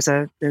there's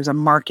a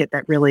market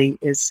that really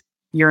is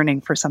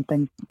yearning for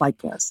something like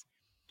this.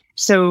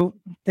 So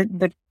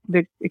the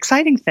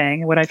exciting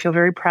thing, what I feel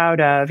very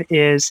proud of,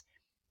 is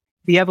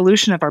the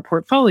evolution of our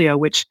portfolio,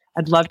 which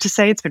I'd love to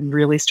say it's been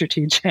really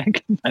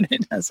strategic, but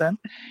it hasn't.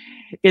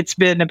 It's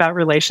been about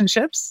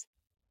relationships.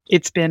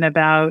 It's been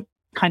about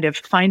kind of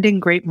finding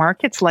great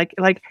markets, like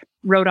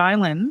Rhode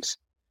Island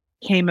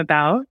came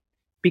about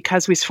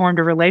because we formed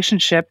a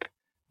relationship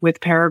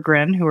with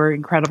Peregrine, who are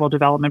incredible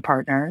development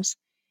partners,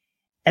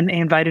 and they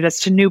invited us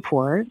to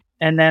Newport.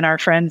 And then our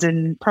friends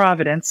in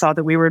Providence saw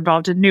that we were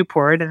involved in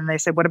Newport, and they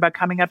said, "What about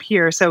coming up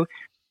here?" So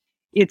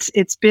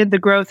the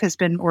growth has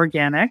been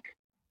organic,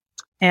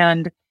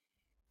 and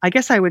I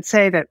guess I would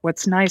say that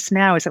what's nice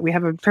now is that we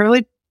have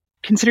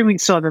considering we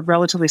still have a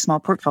relatively small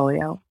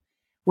portfolio,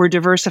 we're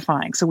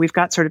diversifying. So we've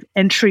got sort of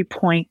entry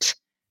point,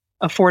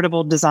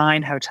 affordable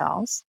design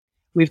hotels.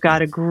 We've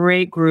got a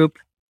great group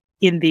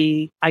in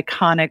the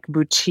iconic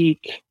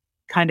boutique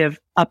kind of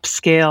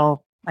upscale,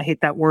 I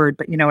hate that word,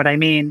 but you know what I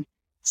mean,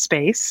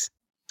 space.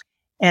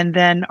 And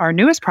then our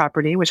newest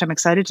property, which I'm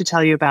excited to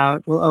tell you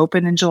about, will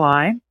open in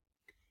July.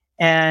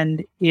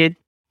 And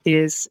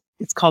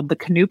it's called the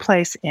Canoe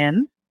Place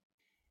Inn.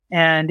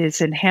 And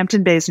it's in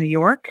Hampton Bays, New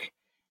York.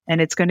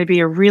 And it's going to be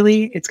a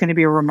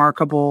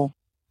remarkable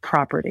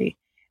property,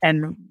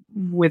 and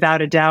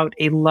without a doubt,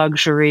 a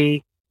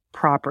luxury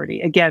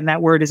property. Again,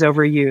 that word is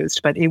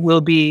overused, but it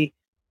will be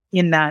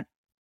in that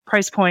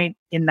price point,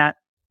 in that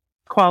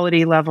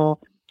quality level.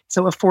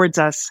 So affords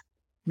us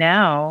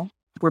now,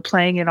 we're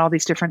playing in all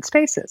these different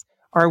spaces.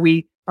 Are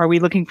we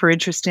looking for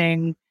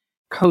interesting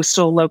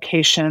coastal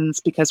locations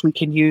because we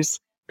can use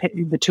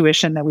the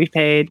tuition that we've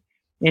paid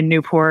in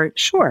Newport?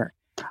 Sure.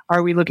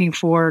 Are we looking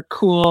for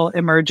cool,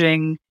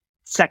 emerging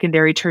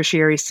secondary,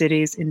 tertiary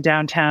cities in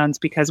downtowns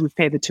because we've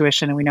paid the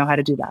tuition and we know how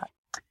to do that?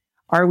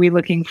 Are we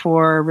looking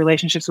for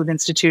relationships with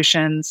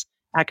institutions,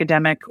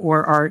 academic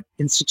or art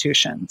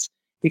institutions,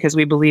 because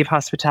we believe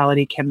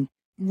hospitality can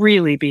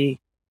really be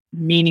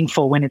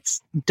meaningful when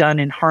it's done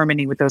in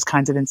harmony with those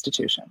kinds of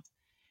institutions?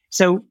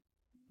 So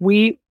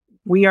we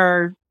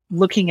are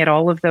looking at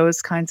all of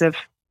those kinds of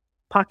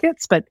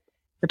pockets, but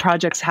the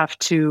projects have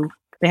to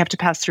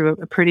pass through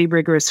a pretty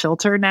rigorous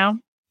filter now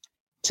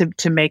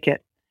to make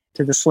it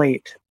to the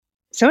slate.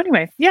 So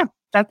anyway, yeah,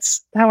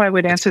 that's how I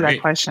would answer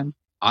that question.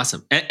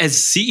 Awesome. As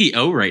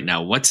CEO right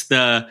now, what's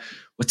the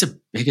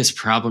biggest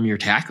problem you're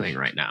tackling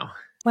right now?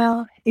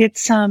 Well,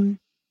 it's not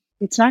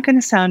going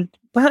to sound,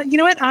 well, you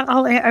know what?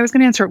 I was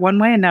going to answer it one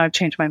way and now I've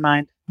changed my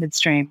mind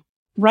midstream.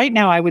 Right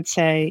now, I would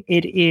say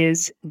it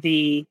is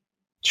the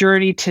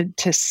journey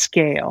to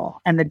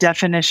scale and the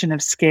definition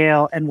of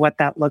scale and what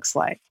that looks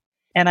like.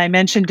 And I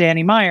mentioned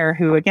Danny Meyer,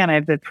 who, again, I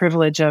have the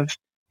privilege of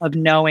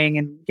knowing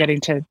and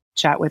getting to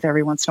chat with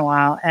every once in a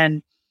while.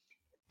 And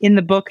in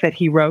the book that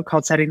he wrote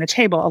called Setting the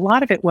Table, a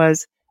lot of it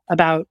was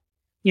about,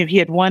 he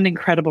had one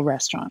incredible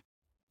restaurant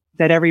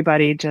that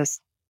everybody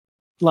just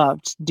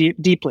loved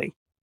deeply.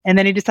 And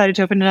then he decided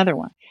to open another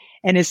one.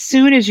 And as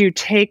soon as you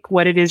take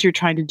what it is you're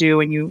trying to do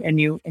and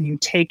you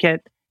take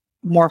it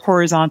more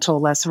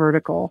horizontal, less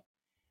vertical,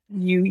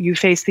 you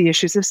face the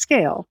issues of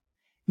scale,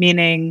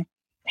 meaning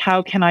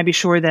how can I be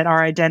sure that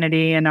our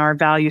identity and our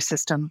value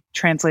system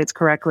translates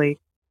correctly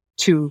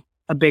to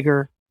a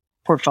bigger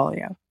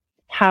portfolio?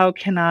 How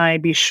can I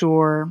be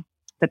sure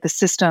that the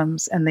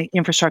systems and the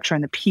infrastructure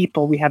and the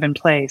people we have in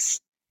place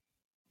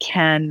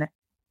can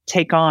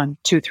take on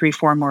 2, 3,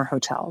 4 more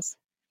hotels?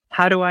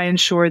 How do I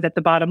ensure that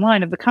the bottom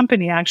line of the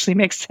company actually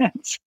makes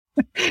sense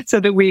so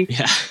that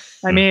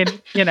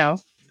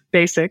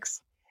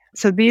basics.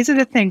 So these are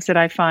the things that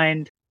I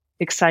find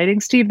exciting,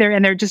 Steve.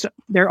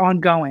 They're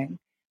ongoing,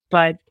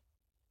 but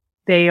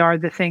they are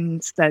the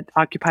things that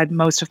occupy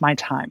most of my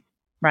time,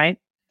 right?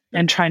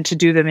 And trying to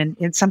do them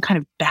in some kind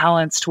of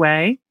balanced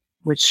way,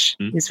 which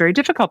is very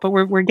difficult, but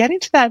we're getting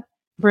to that.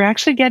 We're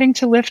actually getting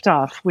to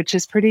liftoff, which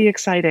is pretty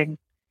exciting.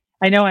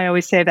 I know I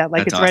always say that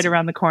like it's awesome. Right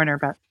around the corner,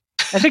 but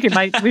I think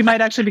we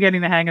might actually be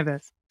getting the hang of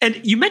this. And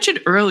you mentioned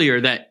earlier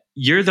that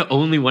you're the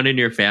only one in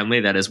your family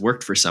that has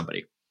worked for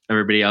somebody.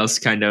 Everybody else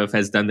kind of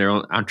has done their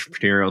own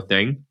entrepreneurial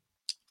thing.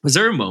 Was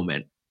there a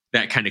moment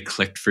that kind of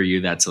clicked for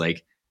you that's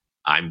like,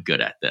 I'm good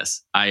at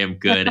this. I am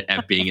good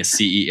at being a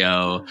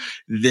CEO.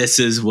 This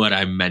is what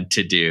I'm meant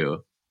to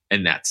do.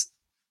 And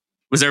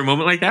was there a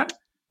moment like that?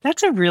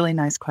 That's a really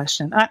nice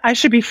question. I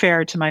should be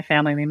fair to my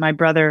family. I mean,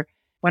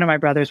 one of my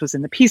brothers was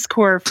in the Peace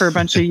Corps for a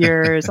bunch of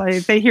years.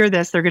 If they hear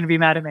this, they're going to be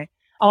mad at me.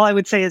 All I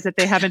would say is that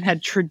they haven't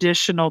had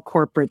traditional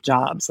corporate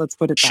jobs. Let's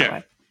put it that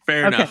way.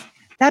 Fair enough.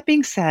 That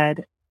being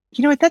said,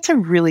 you know what? That's a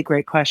really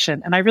great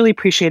question. And I really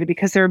appreciate it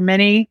because there are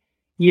many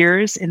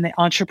years in the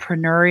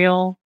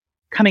entrepreneurial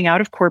coming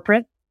out of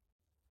corporate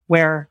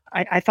where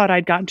I thought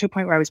I'd gotten to a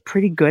point where I was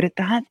pretty good at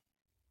that.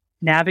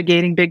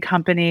 Navigating big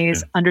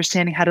companies,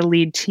 understanding how to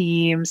lead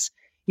teams,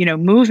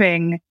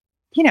 moving,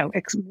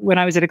 when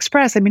I was at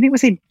Express, it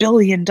was $1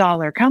 billion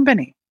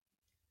company.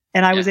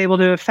 And I was able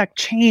to affect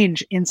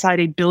change inside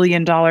 $1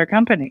 billion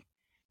company.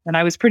 And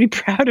I was pretty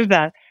proud of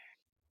that.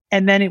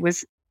 And then it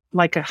was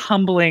like a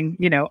humbling,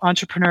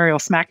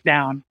 entrepreneurial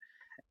smackdown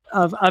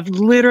of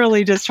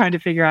literally just trying to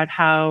figure out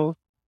how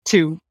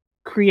to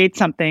create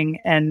something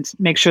and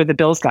make sure the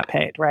bills got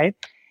paid, right?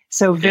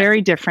 So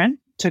very different.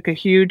 Took a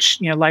huge,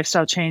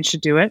 lifestyle change to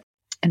do it.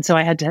 And so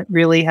I had to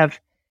really have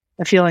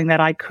a feeling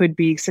that I could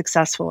be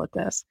successful at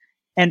this.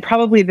 And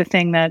probably the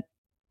thing that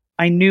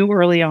I knew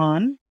early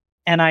on,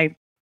 and I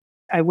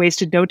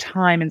wasted no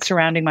time in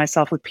surrounding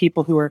myself with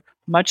people who were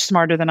much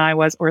smarter than I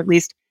was, or at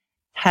least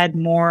had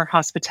more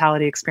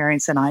hospitality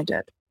experience than I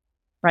did,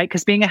 right?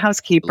 Because being a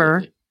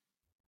housekeeper,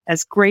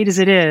 as great as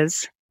it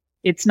is,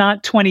 it's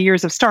not 20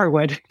 years of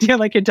Starwood.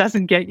 Like it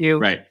doesn't get you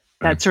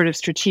that sort of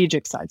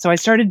strategic side. So I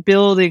started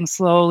building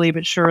slowly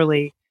but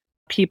surely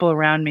people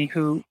around me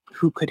who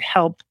could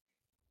help.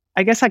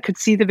 I guess I could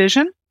see the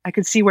vision. I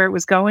could see where it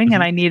was going,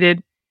 and I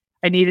needed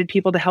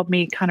people to help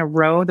me kind of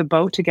row the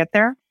boat to get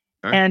there.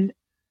 And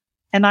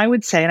I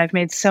would say, and I've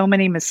made so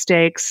many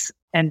mistakes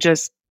and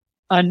just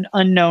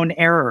unknown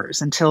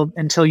errors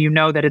until you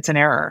know that it's an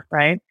error,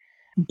 right?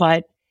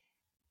 But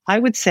I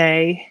would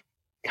say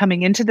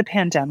coming into the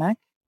pandemic,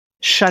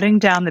 shutting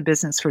down the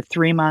business for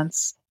 3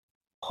 months,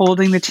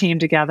 holding the team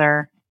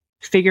together,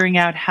 figuring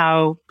out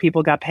how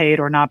people got paid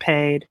or not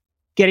paid,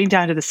 getting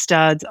down to the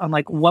studs on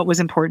like what was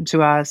important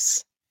to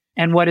us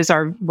and what is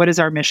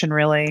our mission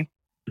really,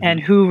 and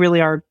who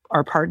really are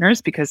our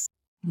partners, because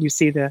you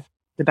see the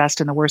the best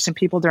and the worst in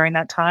people during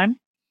that time.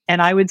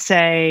 And I would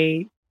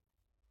say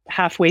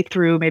halfway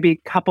through, maybe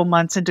a couple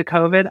months into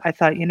COVID, I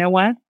thought, you know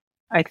what?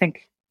 I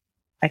think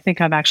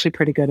I'm actually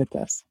pretty good at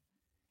this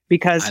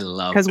because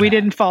we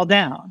didn't fall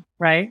down,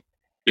 right?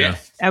 Yeah.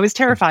 I was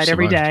terrified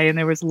every day, and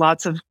there was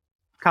lots of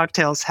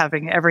cocktails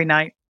having every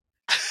night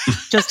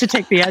just to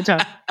take the edge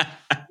off.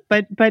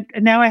 But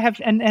now I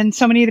have, and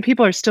so many of the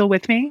people are still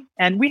with me,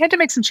 and we had to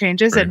make some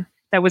changes, and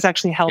that was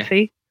actually healthy.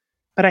 Yeah.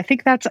 But I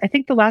think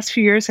the last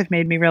few years have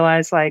made me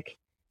realize, like,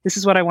 this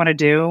is what I want to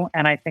do,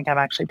 and I think I'm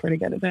actually pretty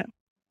good at it.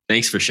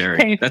 Thanks for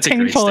sharing. That's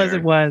painful as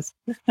it was.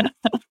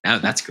 No,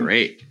 that's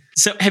great.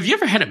 So, have you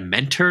ever had a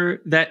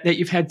mentor that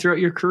you've had throughout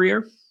your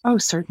career? Oh,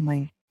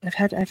 certainly. I've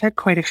had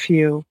quite a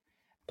few,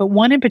 but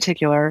one in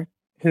particular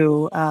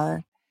who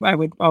I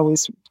would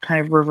always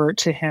kind of revert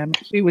to him.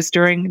 It was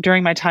during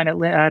my time at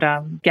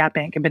Gap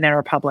Inc. and Banana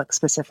Republic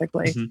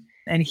specifically. Mm-hmm.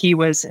 And he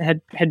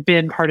had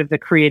been part of the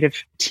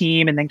creative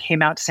team and then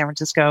came out to San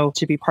Francisco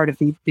to be part of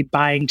the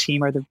buying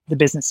team or the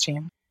business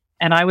team.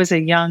 And I was a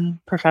young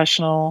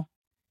professional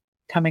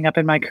coming up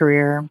in my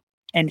career.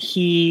 And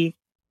he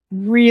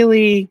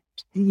really,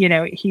 and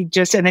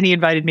then he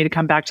invited me to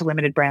come back to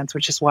Limited Brands,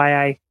 which is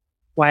why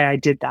I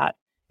did that.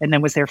 And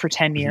then was there for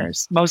 10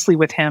 years, mostly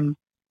with him.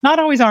 Not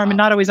always arm in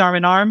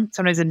arm,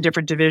 sometimes in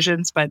different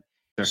divisions, but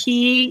sure.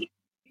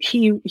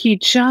 He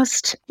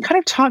just kind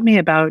of taught me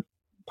about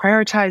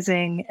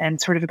prioritizing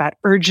and sort of about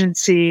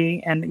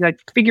urgency and like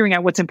figuring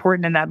out what's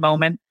important in that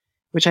moment,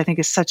 which I think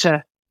is such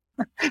a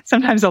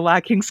sometimes a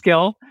lacking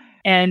skill.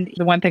 And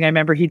the one thing I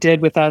remember he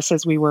did with us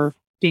as we were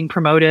being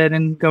promoted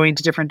and going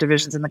to different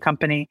divisions in the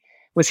company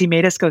was he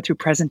made us go through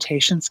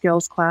presentation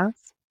skills class.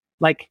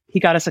 Like he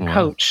got us a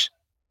coach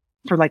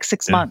for like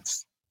 6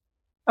 months.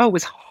 Oh, it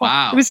was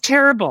It was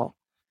terrible.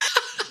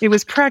 It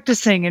was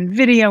practicing and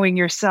videoing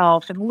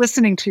yourself and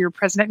listening to your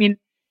president.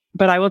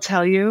 But I will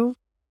tell you,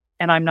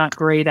 and I'm not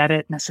great at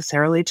it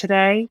necessarily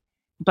today,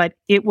 but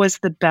it was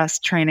the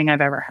best training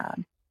I've ever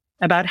had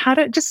about how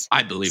to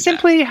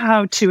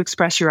how to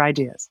express your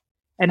ideas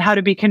and how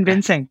to be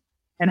convincing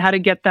and how to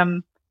get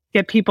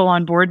people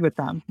on board with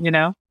them,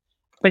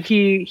 But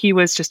he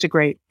was just a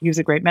great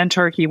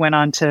mentor. He went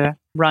on to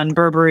run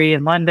Burberry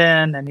in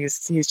London, and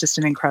he's just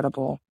an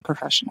incredible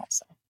professional.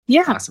 So,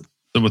 yeah. Awesome.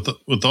 So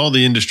with all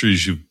the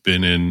industries you've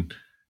been in,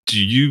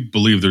 do you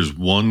believe there's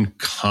one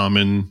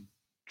common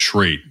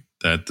trait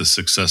that the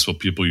successful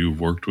people you've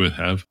worked with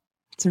have?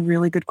 It's a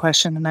really good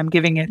question, and I'm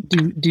giving it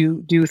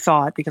due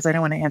thought because I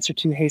don't want to answer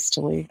too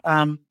hastily.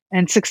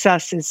 And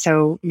success is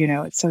so,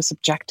 it's so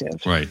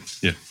subjective. Right.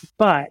 Yeah.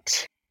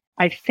 But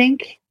I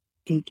think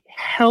a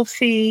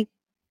healthy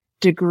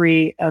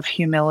degree of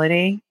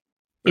humility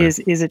is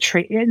a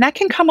trait, and that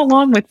can come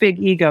along with big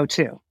ego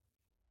too.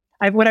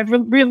 What I've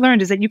really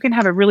learned is that you can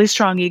have a really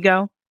strong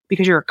ego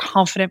because you're a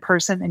confident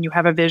person and you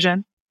have a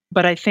vision.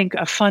 But I think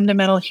a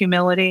fundamental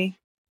humility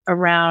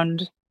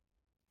around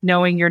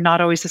knowing you're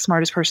not always the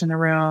smartest person in the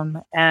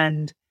room,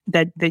 and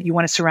that you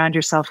want to surround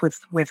yourself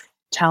with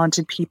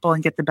talented people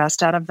and get the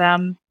best out of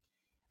them.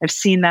 I've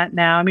seen that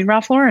now.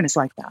 Ralph Lauren is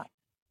like that.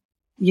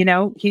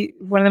 He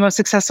one of the most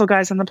successful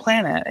guys on the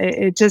planet.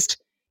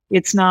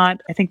 It's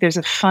not. I think there's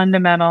a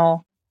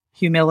fundamental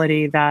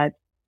humility that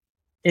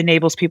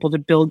enables people to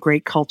build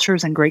great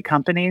cultures and great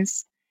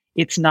companies.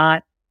 It's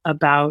not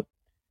about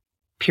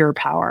pure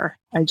power.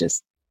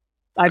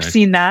 I've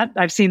seen that.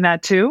 I've seen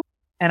that too.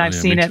 And I've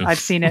seen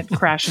it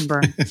crash and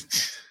burn.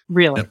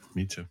 Really. Yep,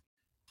 me too.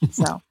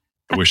 So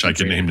I wish I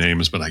could name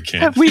names, but I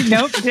can't.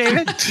 Nope,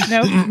 David.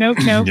 Nope.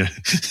 Yeah.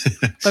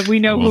 But we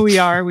know who we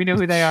are. We know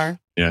who they are.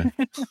 Yeah.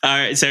 All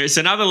right.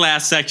 So now the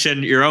last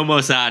section, you're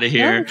almost out of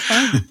here.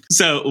 Yeah,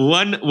 so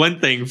one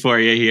thing for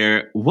you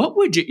here, what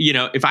would you,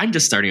 if I'm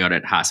just starting out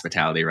at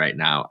hospitality right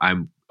now,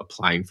 I'm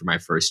applying for my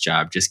first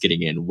job, just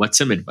getting in, what's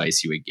some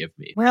advice you would give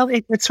me? Well,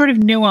 it's sort of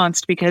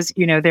nuanced because,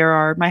 there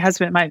are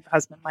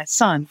my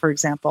son, for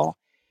example,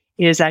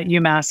 is at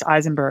UMass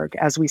Eisenberg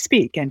as we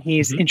speak, and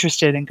he's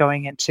interested in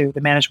going into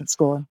the management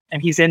school,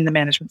 and he's in the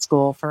management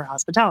school for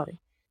hospitality.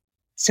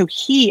 So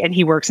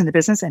he works in the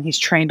business, and he's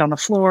trained on the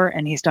floor,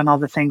 and he's done all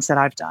the things that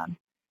I've done.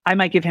 I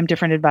might give him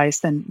different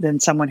advice than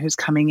someone who's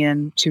coming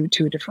in to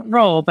a different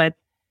role, but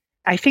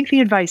I think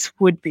the advice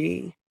would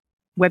be,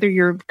 whether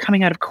you're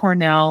coming out of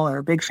Cornell or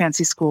a big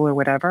fancy school or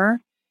whatever,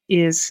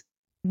 is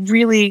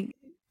really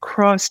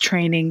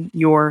cross-training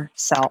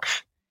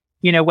yourself.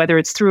 Whether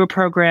it's through a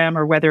program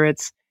or whether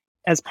it's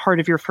as part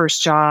of your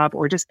first job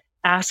or just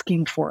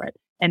asking for it.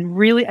 And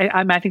really,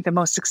 I think the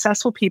most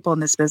successful people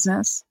in this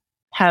business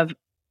have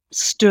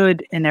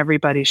stood in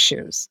everybody's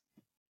shoes,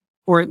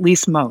 or at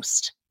least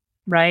most,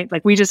 right?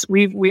 Like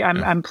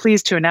I'm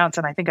pleased to announce,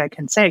 and I think I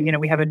can say,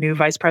 we have a new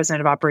vice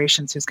president of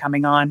operations who's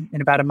coming on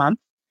in about a month.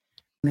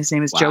 And his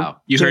name is Joe.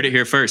 You heard it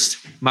here first.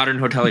 Modern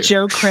Hotelier.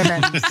 Joe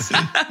Crimmins.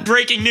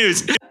 Breaking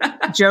news.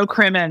 Joe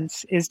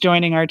Crimmins is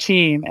joining our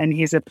team, and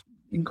he's an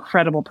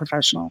incredible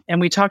professional.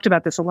 And we talked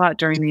about this a lot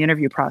during the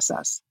interview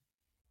process,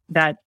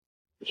 that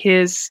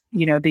his,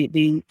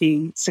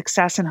 the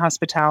success in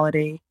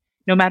hospitality,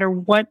 no matter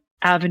what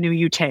avenue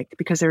you take,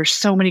 because there are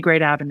so many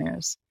great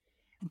avenues.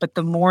 But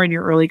the more in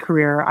your early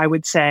career, I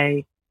would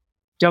say,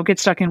 don't get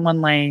stuck in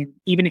one lane.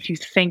 Even if you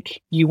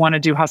think you want to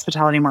do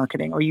hospitality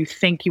marketing or you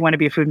think you want to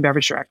be a food and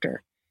beverage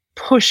director,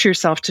 push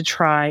yourself to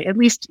try, at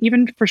least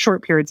even for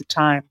short periods of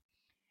time,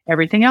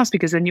 everything else,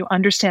 because then you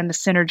understand the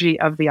synergy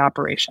of the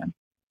operation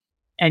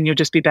and you'll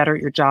just be better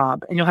at your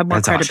job and you'll have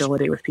more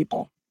credibility with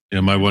people.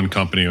 Yeah, my one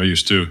company, I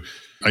used to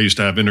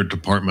have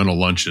interdepartmental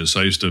lunches.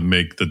 I used to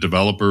make the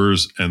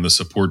developers and the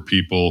support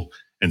people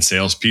and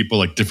salespeople,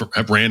 like different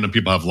random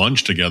people, have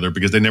lunch together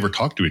because they never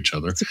talk to each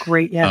other. It's a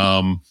great,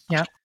 yeah.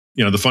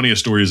 The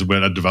funniest story is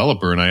about a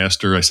developer, and I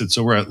asked her, I said,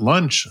 so we're at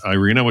lunch,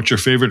 Irina, what's your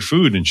favorite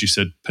food? And she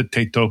said,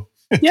 potato.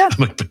 Yeah.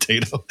 I'm like,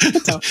 potato.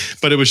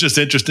 But it was just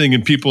interesting.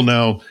 And people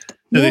now,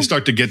 they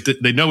start to get,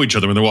 they know each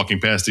other when they're walking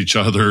past each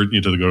other,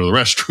 to go to the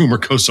restroom or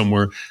go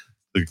somewhere,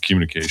 the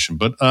communication.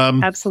 But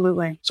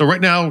absolutely. So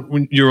right now,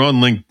 when you're on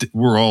LinkedIn,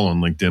 we're all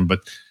on LinkedIn, but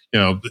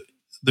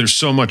there's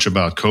so much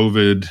about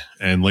COVID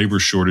and labor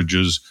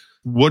shortages.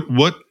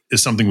 What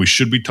is something we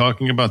should be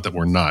talking about that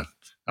we're not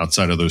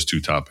outside of those two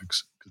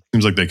topics? It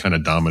seems like they kind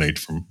of dominate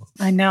from.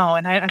 I know.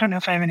 And I don't know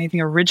if I have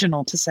anything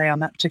original to say on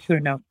that particular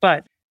note,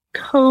 but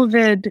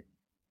COVID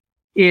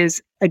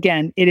is,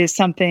 again, it is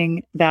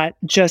something that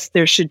we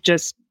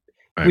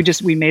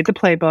made the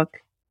playbook.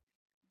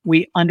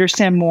 We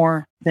understand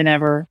more than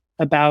ever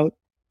about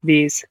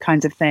these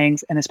kinds of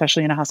things, and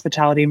especially in a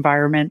hospitality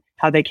environment,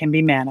 how they can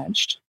be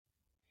managed.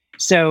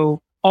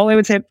 So all I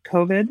would say about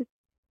COVID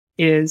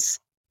is,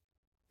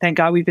 thank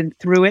God we've been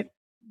through it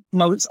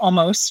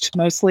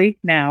mostly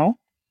now.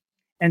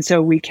 And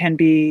so we can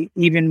be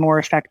even more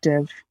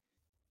effective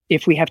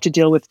if we have to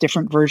deal with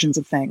different versions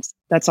of things.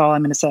 That's all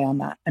I'm going to say on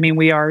that. I mean,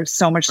 we are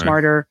so much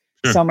smarter,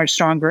 so much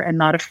stronger, and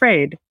not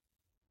afraid,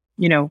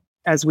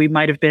 as we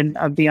might have been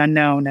of the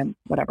unknown and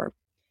whatever.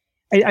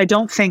 I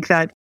don't think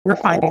that we're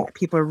finding that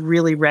people are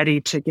really ready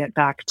to get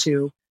back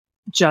to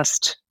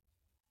just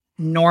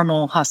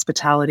normal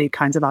hospitality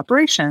kinds of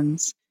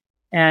operations.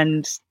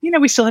 And,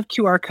 we still have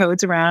QR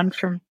codes around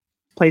from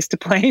place to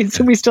place,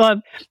 and we still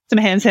have some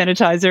hand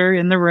sanitizer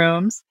in the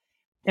rooms.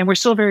 And we're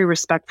still very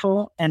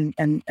respectful and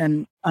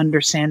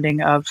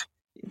understanding of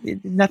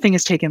nothing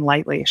is taken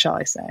lightly, shall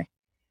I say.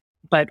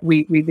 But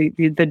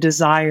the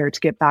desire to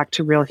get back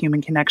to real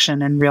human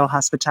connection and real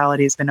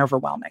hospitality has been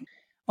overwhelming.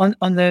 On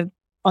the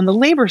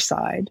labor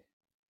side,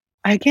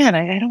 again,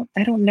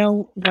 I don't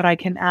know what I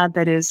can add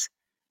that is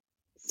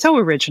so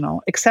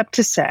original, except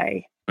to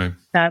say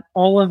that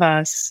all of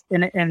us,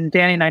 and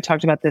Danny and I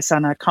talked about this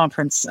on a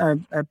conference,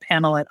 a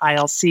panel at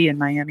ILC in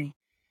Miami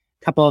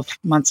a couple of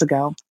months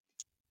ago,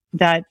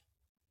 that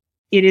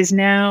it is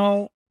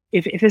now,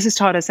 if this has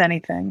taught us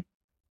anything,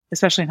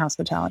 especially in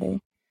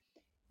hospitality,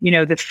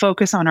 the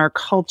focus on our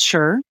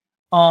culture,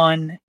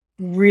 on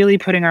really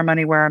putting our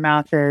money where our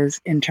mouth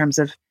is in terms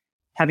of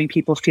having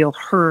people feel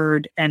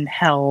heard and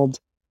held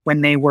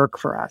when they work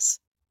for us,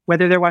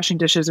 whether they're washing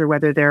dishes or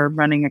whether they're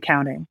running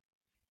accounting.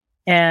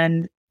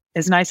 And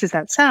as nice as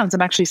that sounds,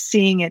 I'm actually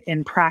seeing it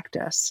in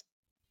practice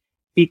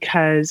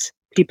because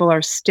people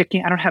are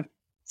sticking. I don't have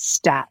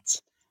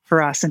stats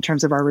for us in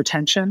terms of our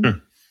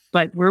retention,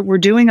 but we're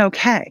doing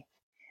okay.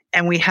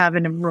 And we have a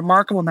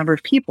remarkable number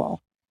of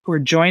people who are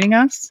joining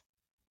us,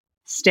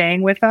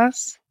 staying with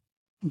us,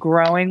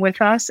 growing with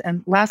us.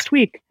 And last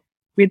week,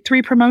 we had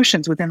 3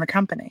 promotions within the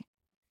company.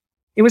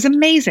 It was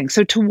amazing.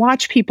 So to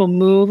watch people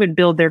move and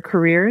build their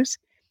careers.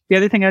 The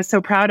other thing I was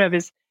so proud of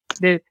is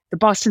the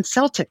Boston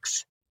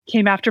Celtics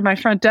came after my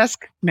front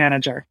desk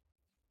manager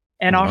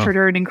and offered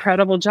her an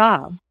incredible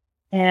job.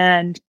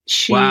 And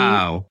she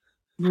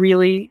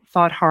really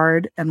thought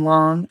hard and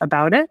long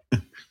about it.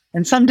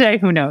 And someday,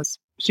 who knows,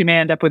 she may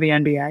end up with the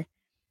NBA.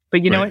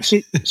 But you know what?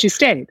 She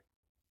stayed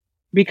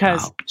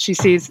because she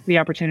sees the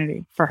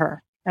opportunity for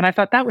her. And I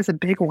thought that was a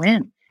big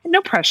win. And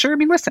no pressure. I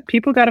mean, listen,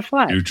 people got to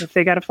fly. Huge. If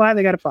they got to fly,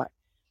 they got to fly.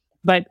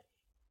 But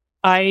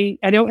I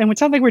don't, and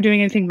it's not like we're doing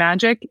anything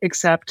magic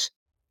except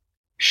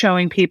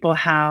showing people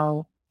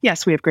how,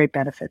 yes, we have great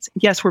benefits.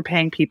 Yes, we're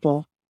paying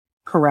people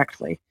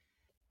correctly.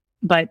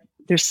 But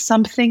there's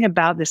something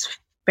about this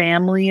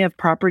family of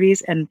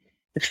properties and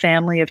the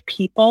family of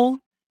people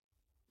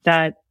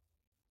that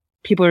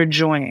people are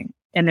enjoying,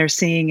 and they're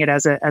seeing it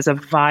as a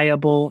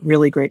viable,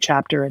 really great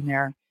chapter in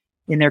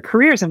their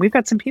careers. And we've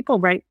got some people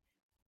right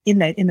in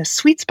the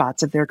sweet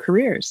spots of their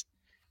careers.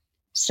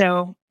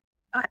 So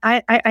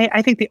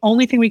I think the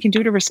only thing we can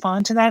do to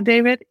respond to that,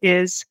 David,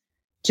 is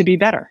to be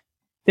better.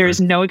 There is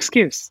no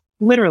excuse.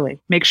 Literally,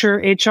 make sure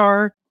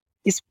HR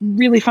is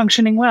really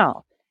functioning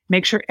well.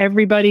 Make sure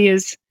everybody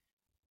is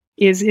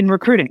in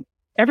recruiting.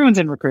 Everyone's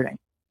in recruiting,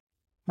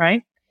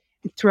 right?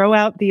 Throw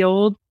out the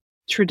old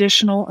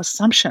traditional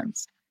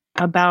assumptions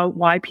about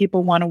why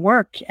people want to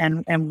work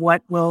and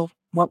what will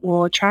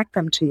attract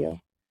them to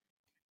you.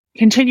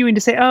 Continuing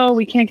to say, oh,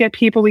 we can't get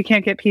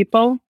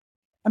people.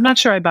 I'm not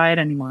sure I buy it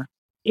anymore.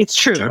 It's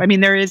true. Sure. I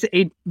mean, there is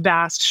a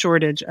vast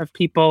shortage of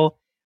people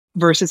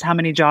versus how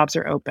many jobs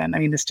are open. I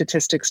mean, the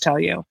statistics tell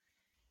you.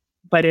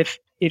 But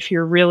if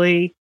you're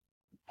really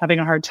having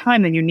a hard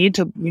time, then you need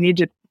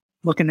to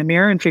look in the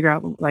mirror and figure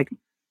out like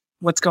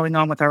what's going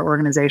on with our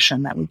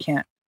organization that we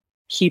can't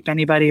keep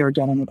anybody or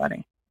get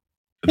anybody.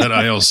 That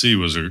ILC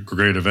was a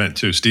great event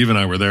too. Steve and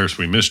I were there, so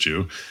we missed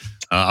you.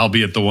 I'll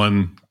be at the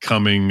one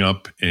coming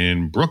up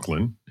in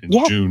Brooklyn in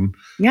June.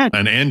 Yeah.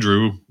 And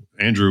Andrew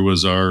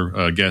was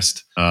our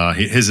guest.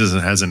 His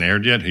hasn't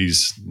aired yet.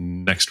 He's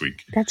next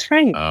week. That's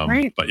right.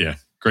 Right. But yeah,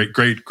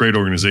 great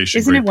organization.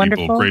 Isn't great it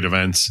wonderful? People, great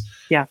events.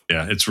 Yeah.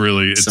 Yeah. It's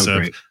really,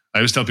 great. I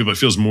always tell people it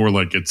feels more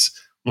like it's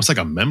almost like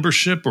a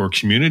membership or a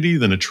community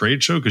than a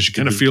trade show, because you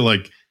kind of feel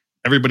like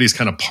everybody's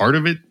kind of part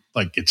of it.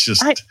 Like it's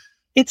just...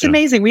 It's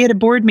amazing. We had a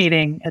board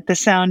meeting at the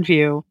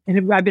Soundview,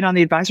 and I've been on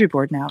the advisory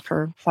board now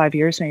for 5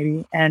 years,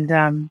 maybe.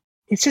 And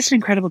it's just an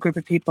incredible group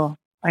of people,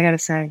 I got to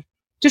say.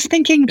 Just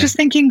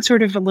thinking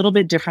sort of a little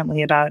bit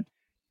differently about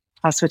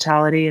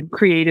hospitality and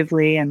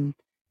creatively. And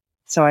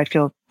so I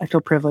feel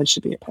privileged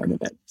to be a part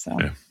of it. So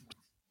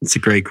it's a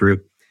great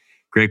group.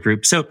 Great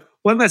group. So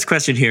one last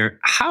question here.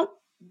 How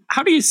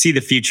do you see the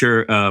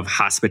future of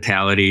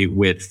hospitality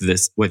with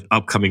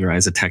upcoming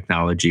rise of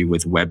technology,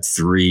 with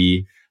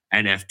Web3,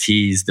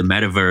 NFTs, the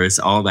metaverse,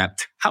 all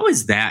that? How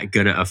is that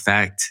going to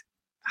affect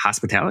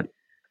hospitality?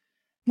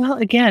 Well,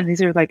 again, these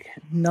are like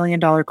 $1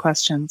 million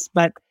questions,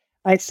 but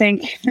I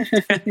think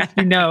if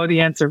you know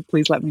the answer,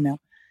 please let me know.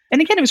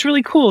 And again, it was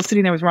really cool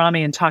sitting there with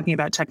Rami and talking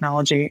about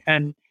technology.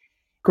 And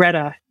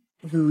Greta,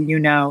 who you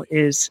know,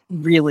 is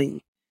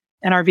really,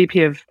 and our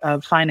VP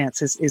of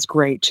finance is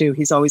great too.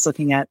 He's always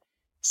looking at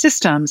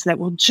systems that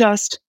will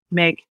just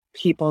make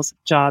people's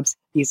jobs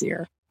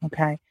easier.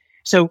 Okay.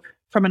 So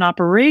from an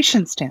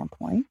operations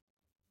standpoint,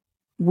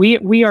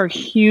 we are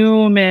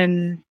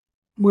human.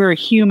 We're a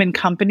human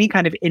company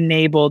kind of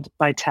enabled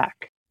by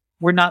tech.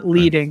 We're not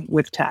leading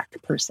with tech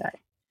per se.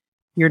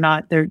 You're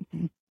not there.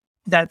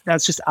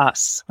 That's just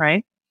us,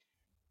 right?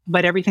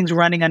 But everything's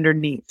running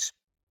underneath.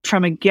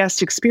 From a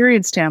guest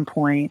experience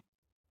standpoint,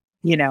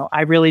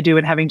 I really do.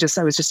 And I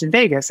was just in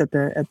Vegas at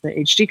the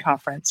HD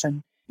conference,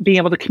 and being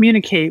able to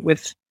communicate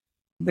with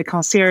the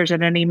concierge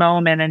at any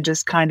moment and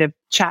just kind of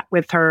chat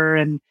with her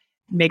and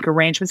make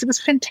arrangements. It was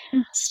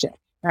fantastic,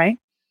 right?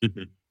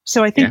 Mm-hmm.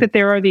 So I think that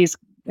there are these,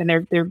 and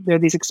there are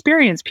these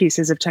experience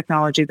pieces of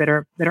technology that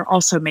are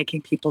also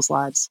making people's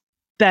lives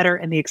better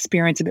and the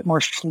experience a bit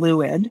more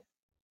fluid.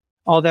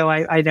 Although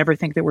I never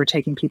think that we're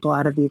taking people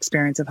out of the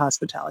experience of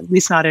hospitality, at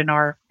least not in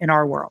our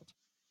world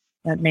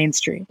at Main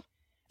Street.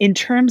 In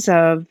terms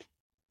of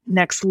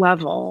next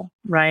level,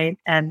 right,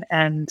 and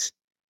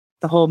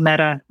the whole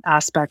meta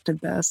aspect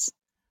of this,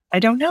 I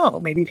don't know.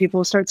 Maybe people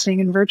will start staying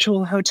in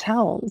virtual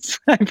hotels.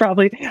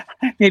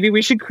 Maybe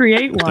we should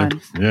create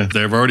one.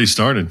 They've already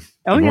started.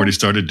 They've already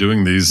started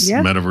doing these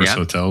metaverse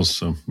hotels.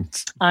 So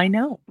I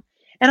know.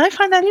 And I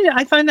find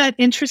that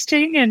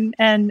interesting,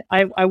 and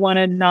I want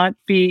to not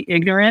be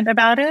ignorant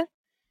about it.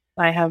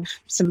 I have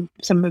some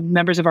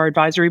members of our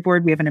advisory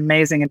board. We have an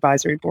amazing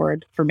advisory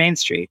board for Main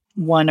Street,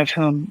 one of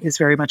whom is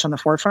very much on the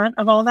forefront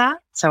of all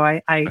that. So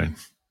I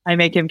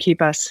make him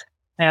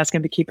I ask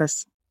him to keep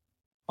us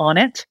on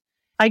it.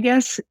 I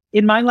guess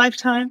in my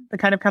lifetime, the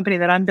kind of company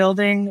that I'm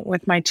building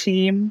with my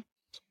team,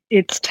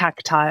 it's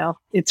tactile.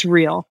 It's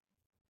real.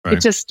 Right.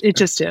 It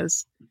just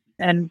is.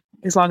 And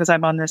as long as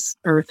I'm on this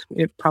earth,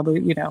 it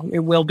probably,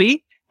 it will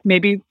be.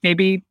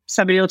 Maybe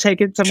somebody will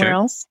take it somewhere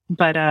else.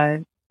 But,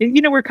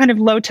 we're kind of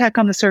low tech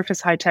on the surface,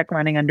 high tech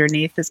running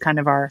underneath is kind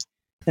of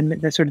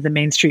the sort of the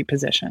Main Street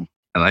position.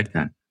 I like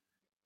that.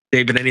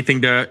 David,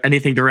 anything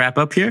to wrap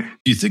up here?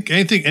 Do you think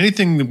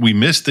anything that we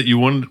missed that you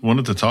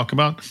wanted to talk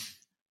about?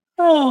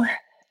 Oh,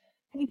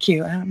 thank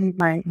you.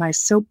 My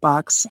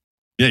soapbox.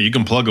 Yeah, you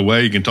can plug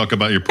away. You can talk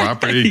about your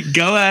property.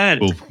 Go ahead.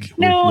 We'll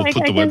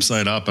put the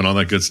website up and all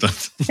that good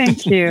stuff.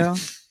 Thank you.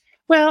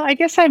 Well, I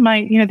guess I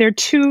might. There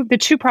are the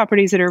two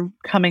properties that are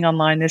coming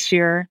online this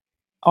year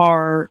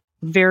are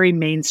very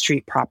Main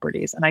Street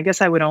properties, and I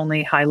guess I would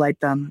only highlight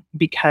them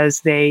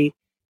because they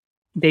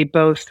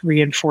both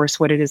reinforce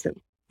what it is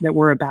that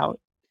we're about.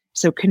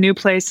 So, Canoe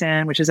Place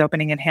Inn, which is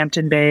opening in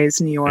Hampton Bays,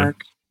 New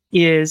York,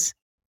 is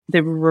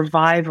the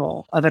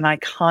revival of an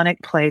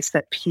iconic place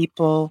that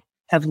people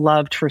have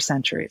loved for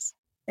centuries.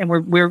 And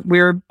we're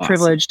awesome.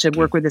 Privileged to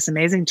work with this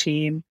amazing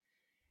team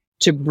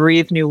to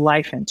breathe new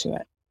life into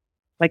it.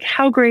 Like,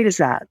 how great is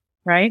that,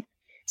 right?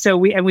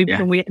 So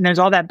and there's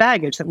all that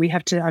baggage that we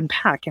have to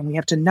unpack, and we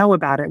have to know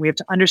about it. We have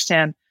to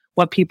understand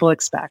what people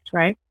expect,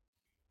 right?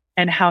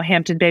 And how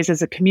Hampton Bays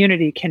as a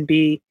community can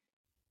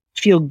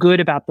feel good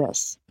about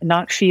this and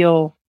not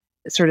feel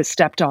sort of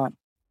stepped on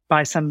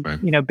by some,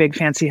 big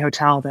fancy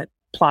hotel that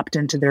plopped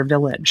into their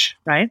village,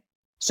 right?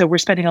 So we're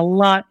spending a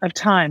lot of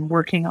time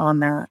working on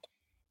that.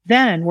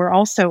 Then we're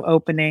also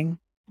opening,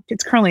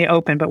 it's currently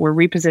open, but we're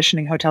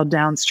repositioning Hotel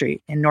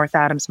Downstreet in North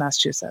Adams,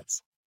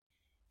 Massachusetts.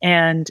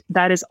 And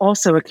that is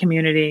also a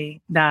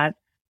community that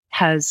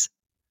has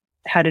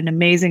had an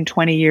amazing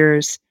 20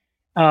 years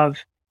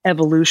of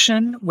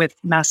evolution with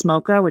Mass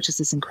Mocha, which is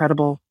this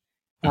incredible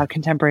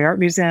contemporary art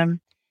museum,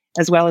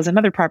 as well as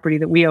another property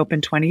that we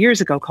opened 20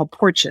 years ago called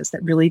Porches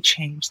that really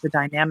changed the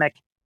dynamic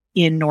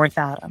in North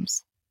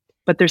Adams.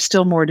 but there's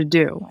still more to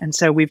do. And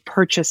so we've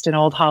purchased an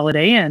old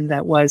Holiday Inn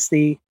that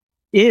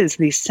is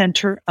the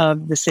center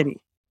of the city,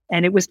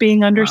 and it was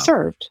being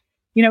underserved.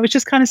 Wow. It was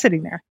just kind of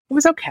sitting there. It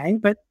was okay,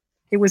 but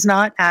it was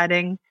not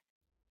adding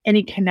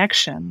any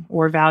connection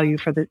or value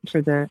for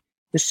the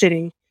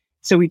city.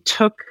 So we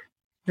took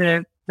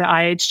the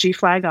IHG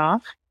flag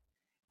off.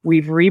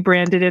 We've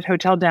rebranded it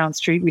Hotel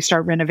Downstreet. We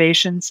start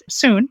renovations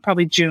soon,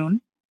 probably June.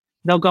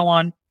 They'll go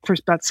on for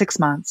about 6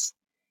 months.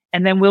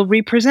 And then we'll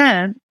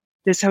represent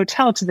this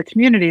hotel to the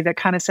community that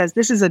kind of says,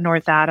 this is a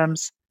North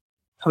Adams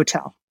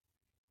hotel.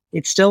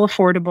 It's still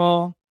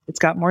affordable. It's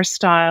got more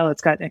style.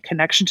 It's got a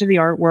connection to the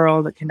art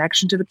world, a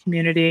connection to the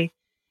community,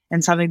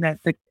 and something that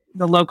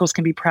the locals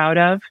can be proud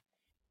of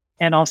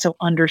and also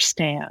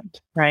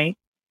understand, right?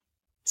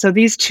 So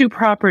these two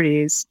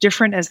properties,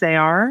 different as they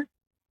are,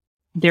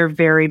 they're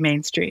very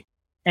Main Street.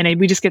 And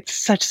we just get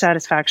such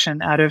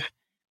satisfaction out of,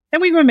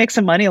 and we will make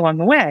some money along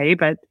the way,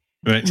 but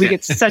we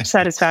get such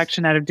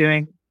satisfaction out of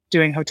doing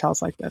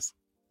hotels like this.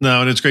 No,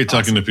 and it's great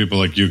talking to people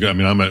like you. I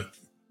mean,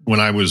 when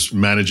I was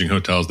managing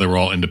hotels, they were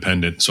all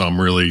independent. So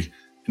I'm really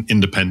an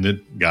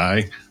independent guy.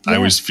 Yeah. I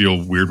always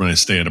feel weird when I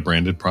stay at a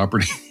branded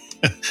property.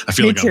 I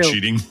feel I'm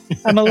cheating.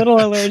 I'm a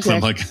little allergic. I'm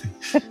like,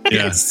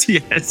 yes.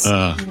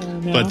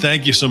 But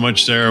thank you so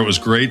much, Sarah. It was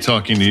great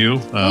talking to you.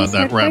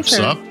 That wraps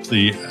up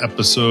the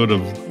episode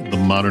of The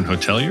Modern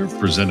Hotelier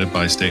presented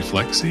by Stay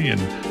Flexi. And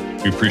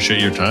we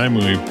appreciate your time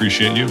and we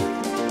appreciate you.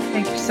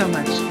 Thank you so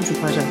much. It was a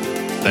pleasure.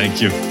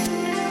 Thank you.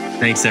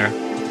 Thanks, Sarah.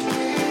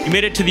 You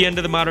made it to the end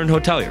of The Modern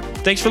Hotelier.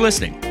 Thanks for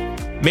listening.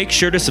 Make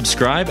sure to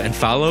subscribe and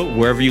follow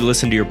wherever you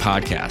listen to your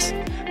podcast.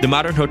 The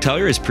Modern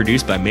Hotelier is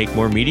produced by Make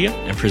More Media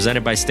and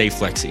presented by Stay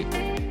Flexi.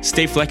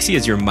 Stay Flexi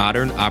is your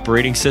modern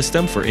operating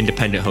system for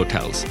independent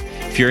hotels.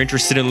 If you're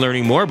interested in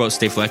learning more about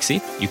Stay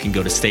Flexi, you can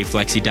go to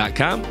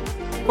stayflexi.com.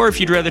 Or if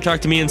you'd rather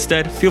talk to me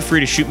instead, feel free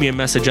to shoot me a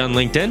message on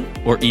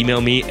LinkedIn or email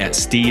me at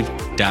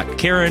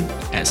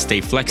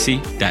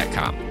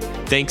steve.karen@stayflexi.com.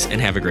 Thanks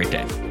and have a great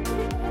day.